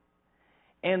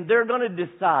 And they're going to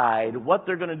decide what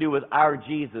they're going to do with our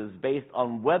Jesus based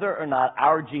on whether or not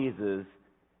our Jesus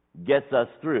gets us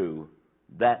through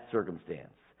that circumstance.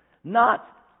 Not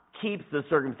keeps the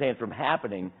circumstance from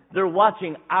happening. They're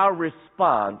watching our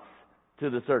response to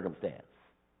the circumstance.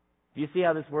 Do you see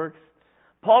how this works?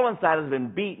 Paul and Silas have been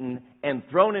beaten and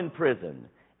thrown in prison.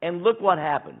 And look what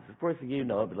happens. Of course, you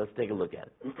know it, but let's take a look at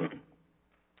it.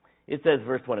 It says,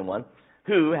 verse 21,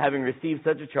 who, having received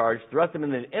such a charge, thrust them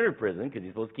into the inner prison, because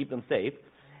he's supposed to keep them safe,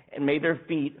 and made their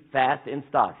feet fast in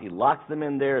stocks. He locks them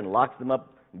in there and locks them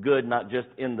up good, not just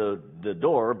in the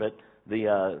door, but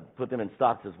put them in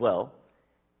stocks as well.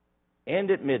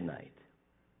 And at midnight,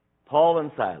 Paul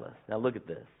and Silas, now look at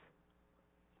this,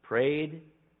 prayed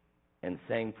and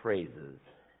sang praises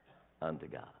unto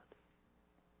God.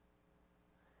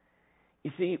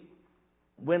 You see,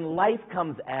 when life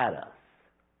comes at us,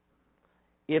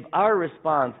 if our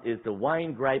response is to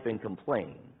whine, gripe, and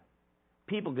complain,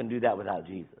 people can do that without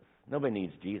Jesus. Nobody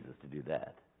needs Jesus to do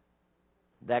that.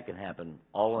 That can happen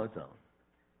all on its own.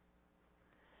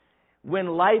 When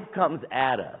life comes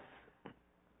at us,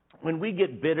 when we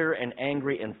get bitter and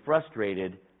angry and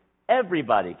frustrated,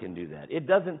 everybody can do that. It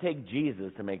doesn't take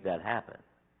Jesus to make that happen.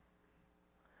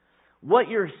 What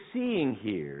you're seeing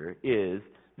here is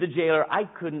the jailer. I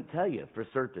couldn't tell you for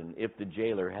certain if the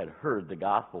jailer had heard the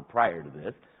gospel prior to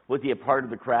this. Was he a part of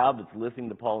the crowd that's listening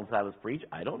to Paul and Silas preach?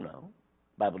 I don't know.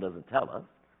 The Bible doesn't tell us.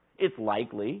 It's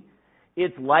likely.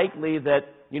 It's likely that,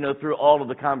 through all of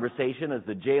the conversation, as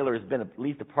the jailer has been at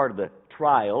least a part of the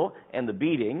trial and the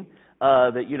beating,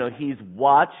 that, he's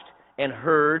watched and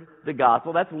heard the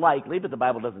gospel. That's likely, but the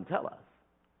Bible doesn't tell us.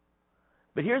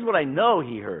 But here's what I know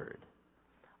he heard.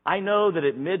 I know that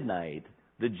at midnight,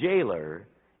 the jailer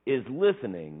is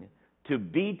listening to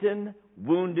beaten,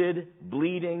 wounded,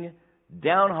 bleeding,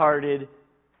 downhearted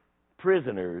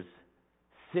prisoners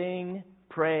sing,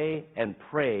 pray, and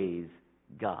praise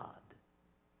God.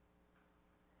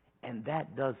 And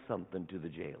that does something to the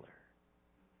jailer.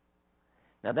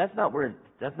 Now that's not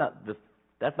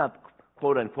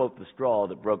quote unquote the straw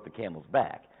that broke the camel's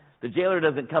back. The jailer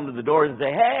doesn't come to the doors and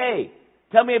say, "Hey,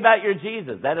 tell me about your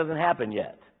Jesus." That doesn't happen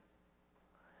yet.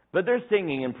 But they're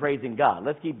singing and praising God.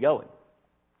 Let's keep going.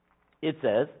 It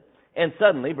says, and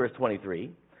suddenly, verse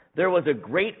 23, there was a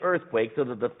great earthquake so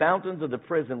that the fountains of the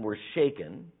prison were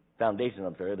shaken.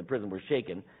 The prison were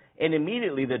shaken. And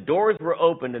immediately the doors were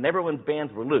opened and everyone's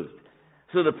bands were loosed.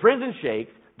 So the prison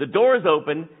shakes, the doors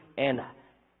open, and,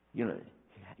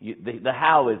 the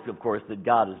how is, of course, that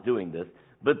God is doing this.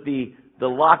 But the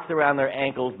locks around their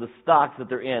ankles, the stocks that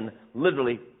they're in,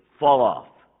 literally fall off.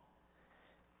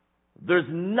 There's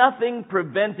nothing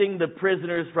preventing the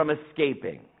prisoners from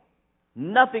escaping.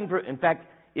 In fact,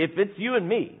 if it's you and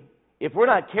me, if we're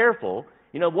not careful,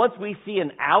 once we see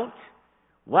an out,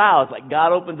 wow, it's like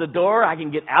God opens the door, I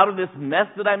can get out of this mess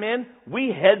that I'm in, we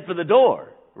head for the door,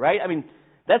 right? I mean,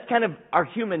 that's kind of our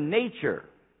human nature.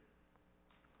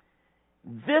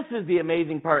 This is the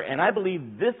amazing part, and I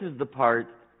believe this is the part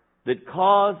that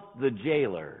caused the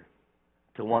jailer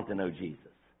to want to know Jesus.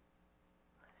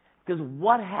 Because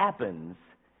what happens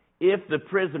if the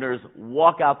prisoners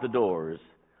walk out the doors?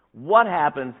 What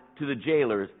happens to the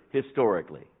jailers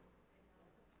historically?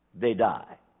 They die.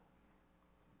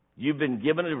 You've been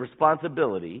given a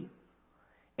responsibility,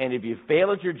 and if you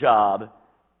fail at your job,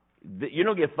 you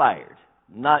don't get fired.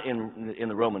 Not in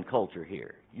the Roman culture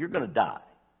here. You're going to die.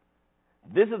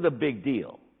 This is a big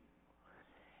deal.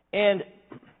 And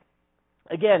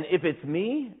again, if it's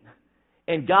me,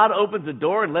 and God opens the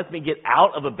door and lets me get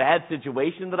out of a bad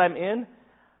situation that I'm in,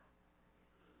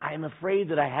 I'm afraid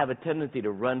that I have a tendency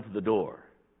to run to the door.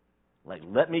 Like,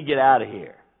 let me get out of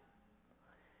here.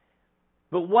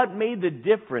 But what made the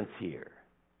difference here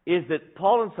is that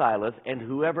Paul and Silas and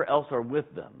whoever else are with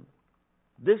them,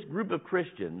 this group of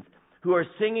Christians who are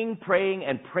singing, praying,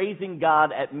 and praising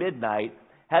God at midnight,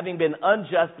 having been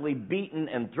unjustly beaten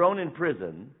and thrown in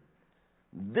prison,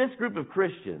 this group of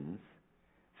Christians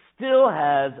still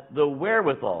has the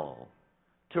wherewithal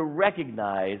to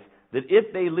recognize that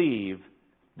if they leave,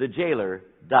 the jailer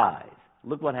dies.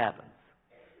 Look what happens.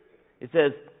 It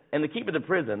says, and the keeper of the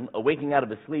prison, awaking out of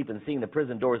his sleep and seeing the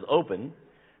prison doors open,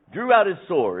 drew out his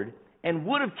sword and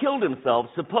would have killed himself,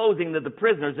 supposing that the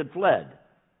prisoners had fled.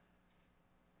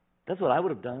 That's what I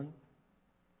would have done.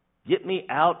 Get me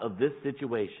out of this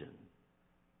situation.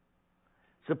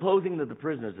 Supposing that the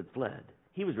prisoners had fled,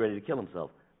 he was ready to kill himself.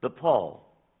 But Paul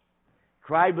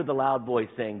cried with a loud voice,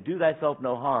 saying, "Do thyself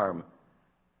no harm."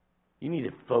 You need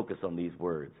to focus on these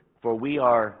words. For we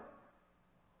are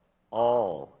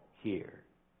all here.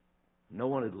 No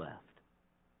one had left.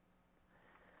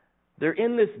 They're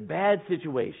in this bad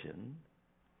situation.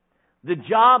 The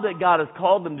job that God has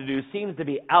called them to do seems to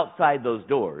be outside those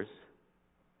doors.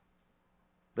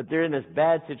 But they're in this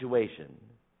bad situation.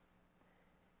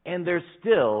 And they're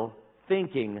still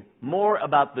thinking more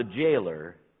about the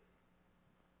jailer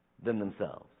than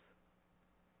themselves.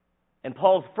 And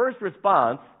Paul's first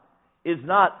response is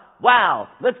not, "Wow,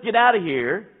 let's get out of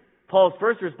here." Paul's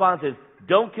first response is,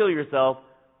 "Don't kill yourself.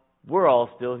 We're all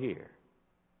still here."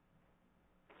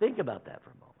 Think about that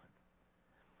for a moment.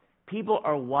 People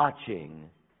are watching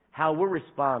how we're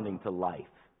responding to life.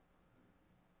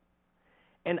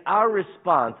 And our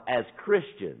response as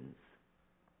Christians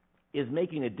is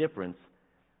making a difference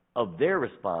of their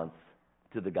response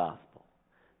to the gospel.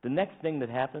 The next thing that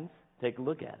happens, take a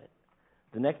look at it.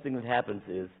 The next thing that happens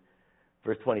is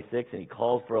verse 26, and he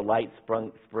calls for a light,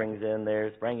 sprang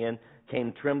in.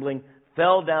 came trembling,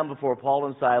 fell down before Paul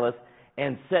and Silas,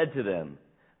 and said to them,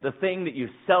 the thing that you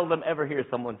seldom ever hear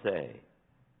someone say,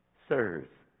 sirs,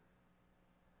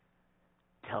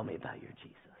 tell me about your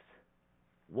Jesus.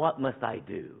 What must I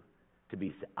do to be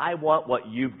saved? I want what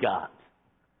you've got.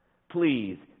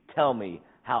 Please tell me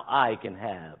how I can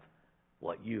have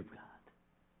what you've got.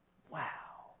 Wow.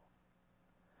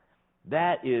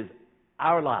 That is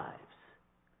our lives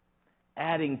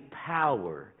adding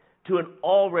power to an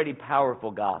already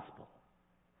powerful gospel.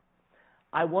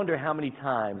 I wonder how many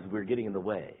times we're getting in the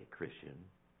way, Christian,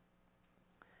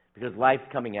 because life's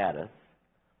coming at us,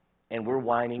 and we're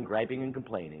whining, griping, and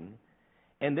complaining,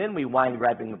 and then we whine,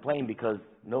 gripe, and complain because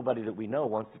nobody that we know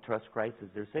wants to trust Christ as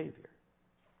their Savior.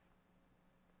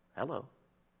 Hello.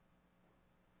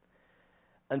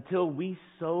 Until we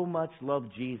so much love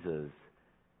Jesus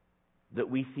that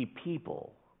we see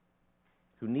people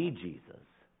who need Jesus,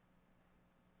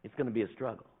 it's going to be a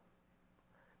struggle.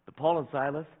 But Paul and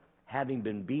Silas, having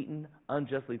been beaten,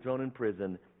 unjustly thrown in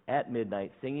prison at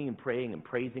midnight, singing and praying and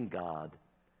praising God,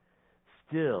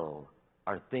 still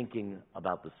are thinking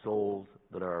about the souls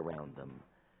that are around them.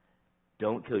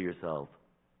 Don't kill yourself.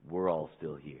 We're all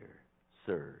still here.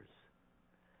 Sirs,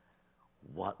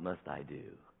 what must I do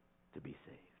to be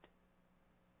saved?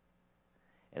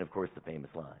 And of course the famous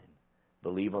line,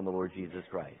 believe on the Lord Jesus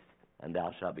Christ, and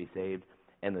thou shalt be saved.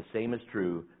 And the same is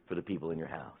true for the people in your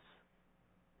house.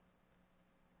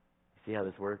 See how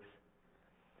this works?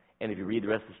 And if you read the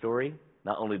rest of the story,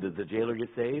 not only does the jailer get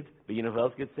saved, but you know who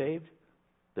else gets saved?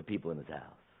 The people in his house.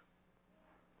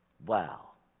 Wow.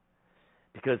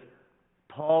 Because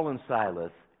Paul and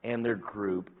Silas and their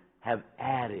group have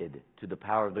added to the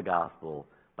power of the gospel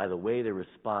by the way they're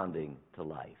responding to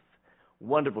life.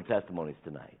 Wonderful testimonies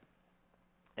tonight.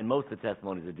 And most of the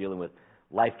testimonies are dealing with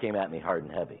life came at me hard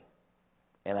and heavy,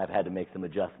 and I've had to make some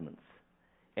adjustments,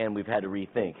 and we've had to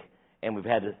rethink, and we've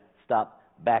had to stop,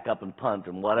 back up and punt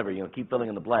and whatever, keep filling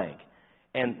in the blank.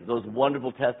 And those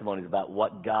wonderful testimonies about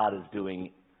what God is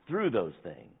doing through those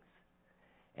things.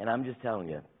 And I'm just telling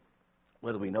you,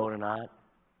 whether we know it or not,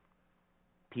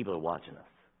 people are watching us.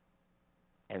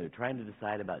 And they're trying to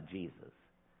decide about Jesus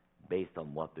based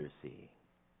on what they're seeing.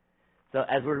 So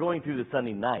as we're going through the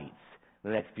Sunday nights, the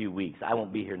next few weeks, I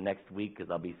won't be here next week because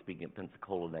I'll be speaking at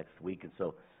Pensacola next week. And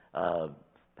so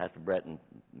Pastor Brett and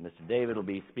Mr. David will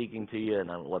be speaking to you,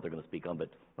 and I don't know what they're going to speak on. But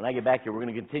when I get back here, we're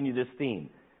going to continue this theme.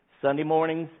 Sunday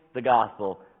mornings, the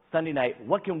gospel. Sunday night,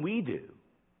 what can we do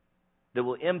that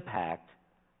will impact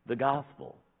the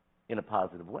gospel in a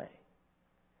positive way?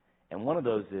 And one of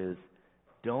those is,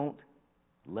 don't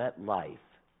let life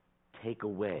take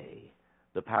away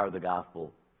the power of the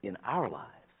gospel in our lives.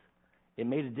 It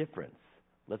made a difference.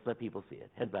 Let's let people see it.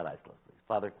 Heads bowed, eyes closed, please.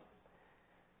 Father,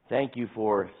 thank you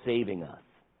for saving us.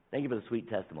 Thank you for the sweet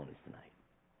testimonies tonight.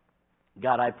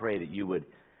 God, I pray that you would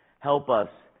help us,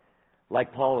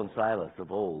 like Paul and Silas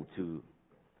of old, to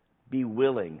be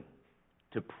willing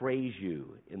to praise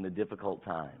you in the difficult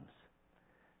times,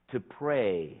 to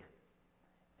pray,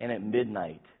 and at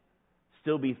midnight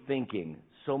still be thinking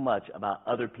so much about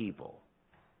other people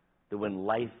that when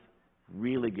life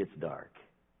really gets dark,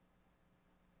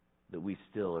 that we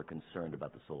still are concerned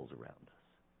about the souls around us.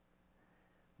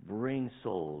 Bring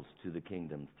souls to the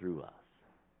kingdom through us.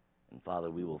 And Father,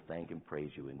 we will thank and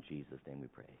praise you in Jesus' name we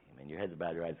pray. Amen. Your heads are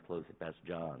bowed, your eyes closed. Pastor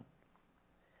John,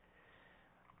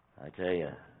 I tell you,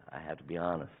 I have to be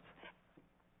honest.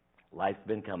 Life's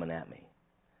been coming at me,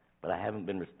 but I haven't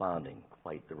been responding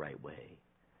quite the right way.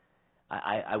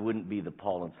 I wouldn't be the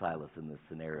Paul and Silas in this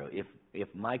scenario. If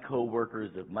my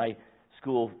co-workers, if my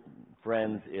school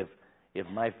friends, if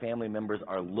my family members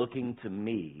are looking to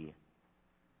me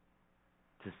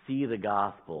to see the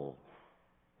gospel,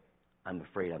 I'm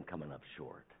afraid I'm coming up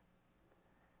short.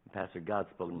 And Pastor, God's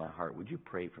spoken to my heart. Would you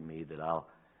pray for me that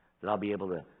I'll be able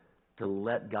to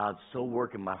let God so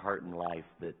work in my heart and life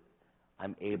that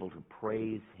I'm able to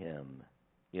praise him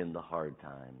in the hard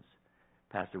times?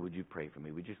 Pastor, would you pray for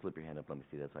me? Would you slip your hand up? Let me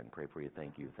see that so I can pray for you.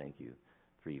 Thank you.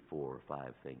 3, 4,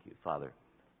 5, thank you. Father,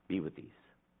 be with these.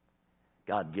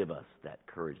 God, give us that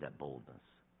courage, that boldness,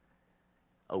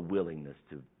 a willingness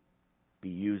to be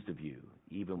used of you,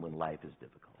 even when life is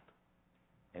difficult.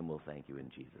 And we'll thank you in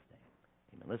Jesus'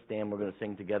 name. Amen. Let's stand. We're going to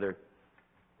sing together.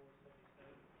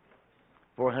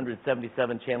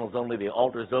 477 channels only. The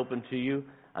altar is open to you.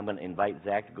 I'm going to invite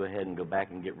Zach to go ahead and go back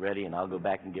and get ready, and I'll go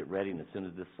back and get ready. And as soon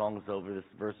as this song's over, this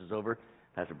verse is over,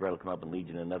 Pastor Brett will come up and lead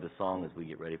you in another song as we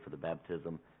get ready for the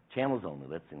baptism. Channels only.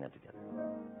 Let's sing that together.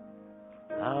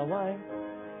 How I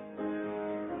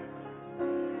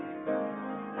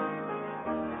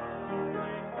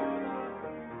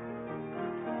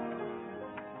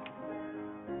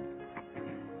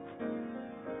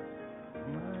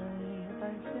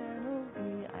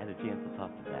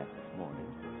back this morning.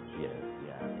 Yes,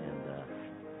 yeah, and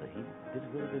so he did a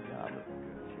really good job with the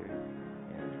girls here.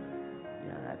 And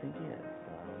yeah, I think he is. So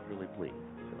I was really pleased.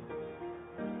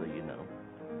 So you know.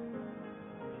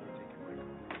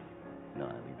 No,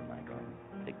 I leave the mic on.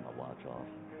 Take my watch off,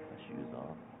 my shoes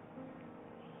off.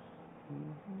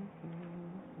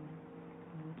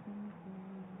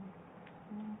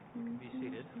 You can be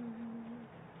seated.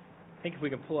 I think if we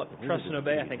can pull up Trust and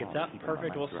Obey, I think it's up.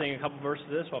 Perfect. We'll sing a couple verses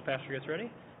of this while Pastor gets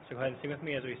ready. So go ahead and sing with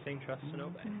me as we sing Trust and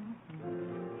Obey.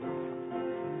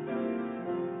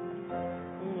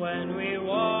 When we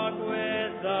walk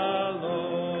with the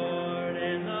Lord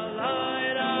in the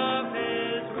light of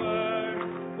His Word,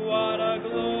 what a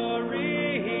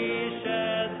glory He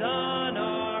sheds on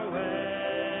our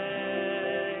way.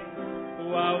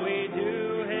 While we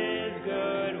do His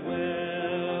good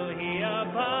will, He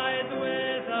abides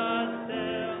with us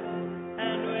still,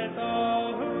 and with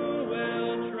all who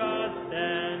will trust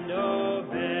and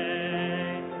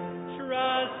obey.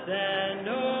 Trust and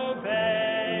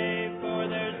obey, for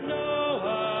there's no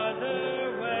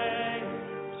other way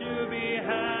to be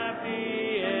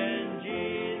happy in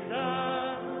Jesus,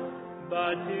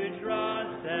 but to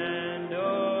trust and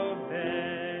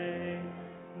obey.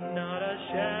 Not a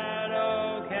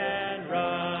shadow can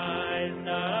rise,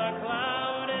 not a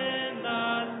cloud in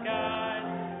the sky,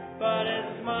 but His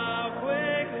smile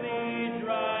quickly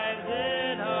drives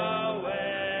it away.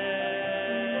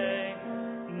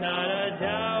 Not a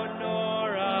doubt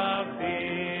nor a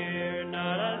fear,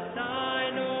 not a sigh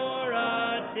nor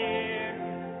a tear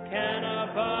can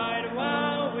abide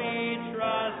while we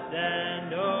trust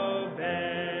and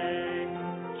obey.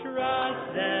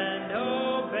 Trust and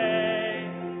obey,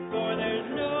 for there's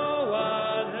no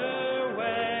other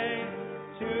way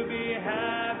to be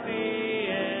happy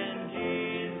in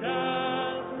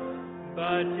Jesus,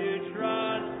 but to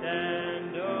trust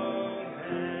and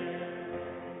obey.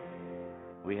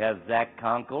 We have Zach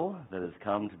Conkle that has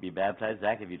come to be baptized.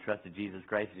 Zach, have you trusted Jesus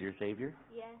Christ as your Savior?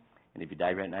 Yes. And if you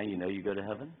die right now, you know you go to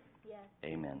heaven? Yes.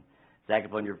 Amen. Zach,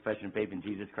 upon your profession of faith in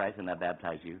Jesus Christ, and I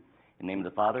baptize you. In the name of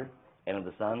the Father, and of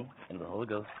the Son, and of the Holy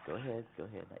Ghost. Go ahead.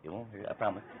 You won't hurt, I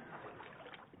promise.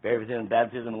 Buried with Him in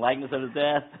baptism and likeness of His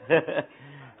death.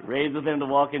 Raised with Him to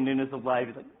walk in newness of life.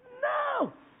 He's like,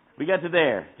 no! We got to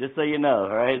there, just so you know,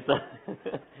 all right? So,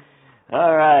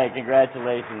 all right,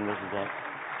 congratulations, Mrs. Zach.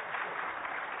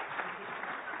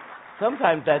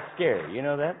 Sometimes that's scary, you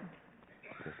know that?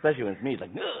 Especially when it's me. It's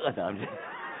like, no, I'm just...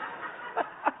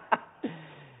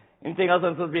 Anything else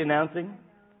I'm supposed to be announcing?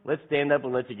 Let's stand up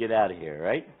and let you get out of here,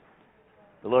 right?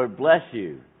 The Lord bless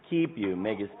you, keep you,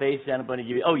 make His face shine upon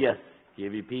you,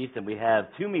 give you peace. And we have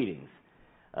 2 meetings.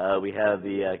 We have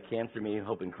the Cancer Meeting,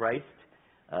 Hope in Christ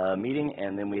meeting,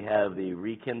 and then we have the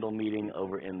Rekindle meeting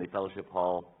over in the Fellowship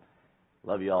Hall.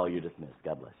 Love you all. You're dismissed.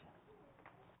 God bless you.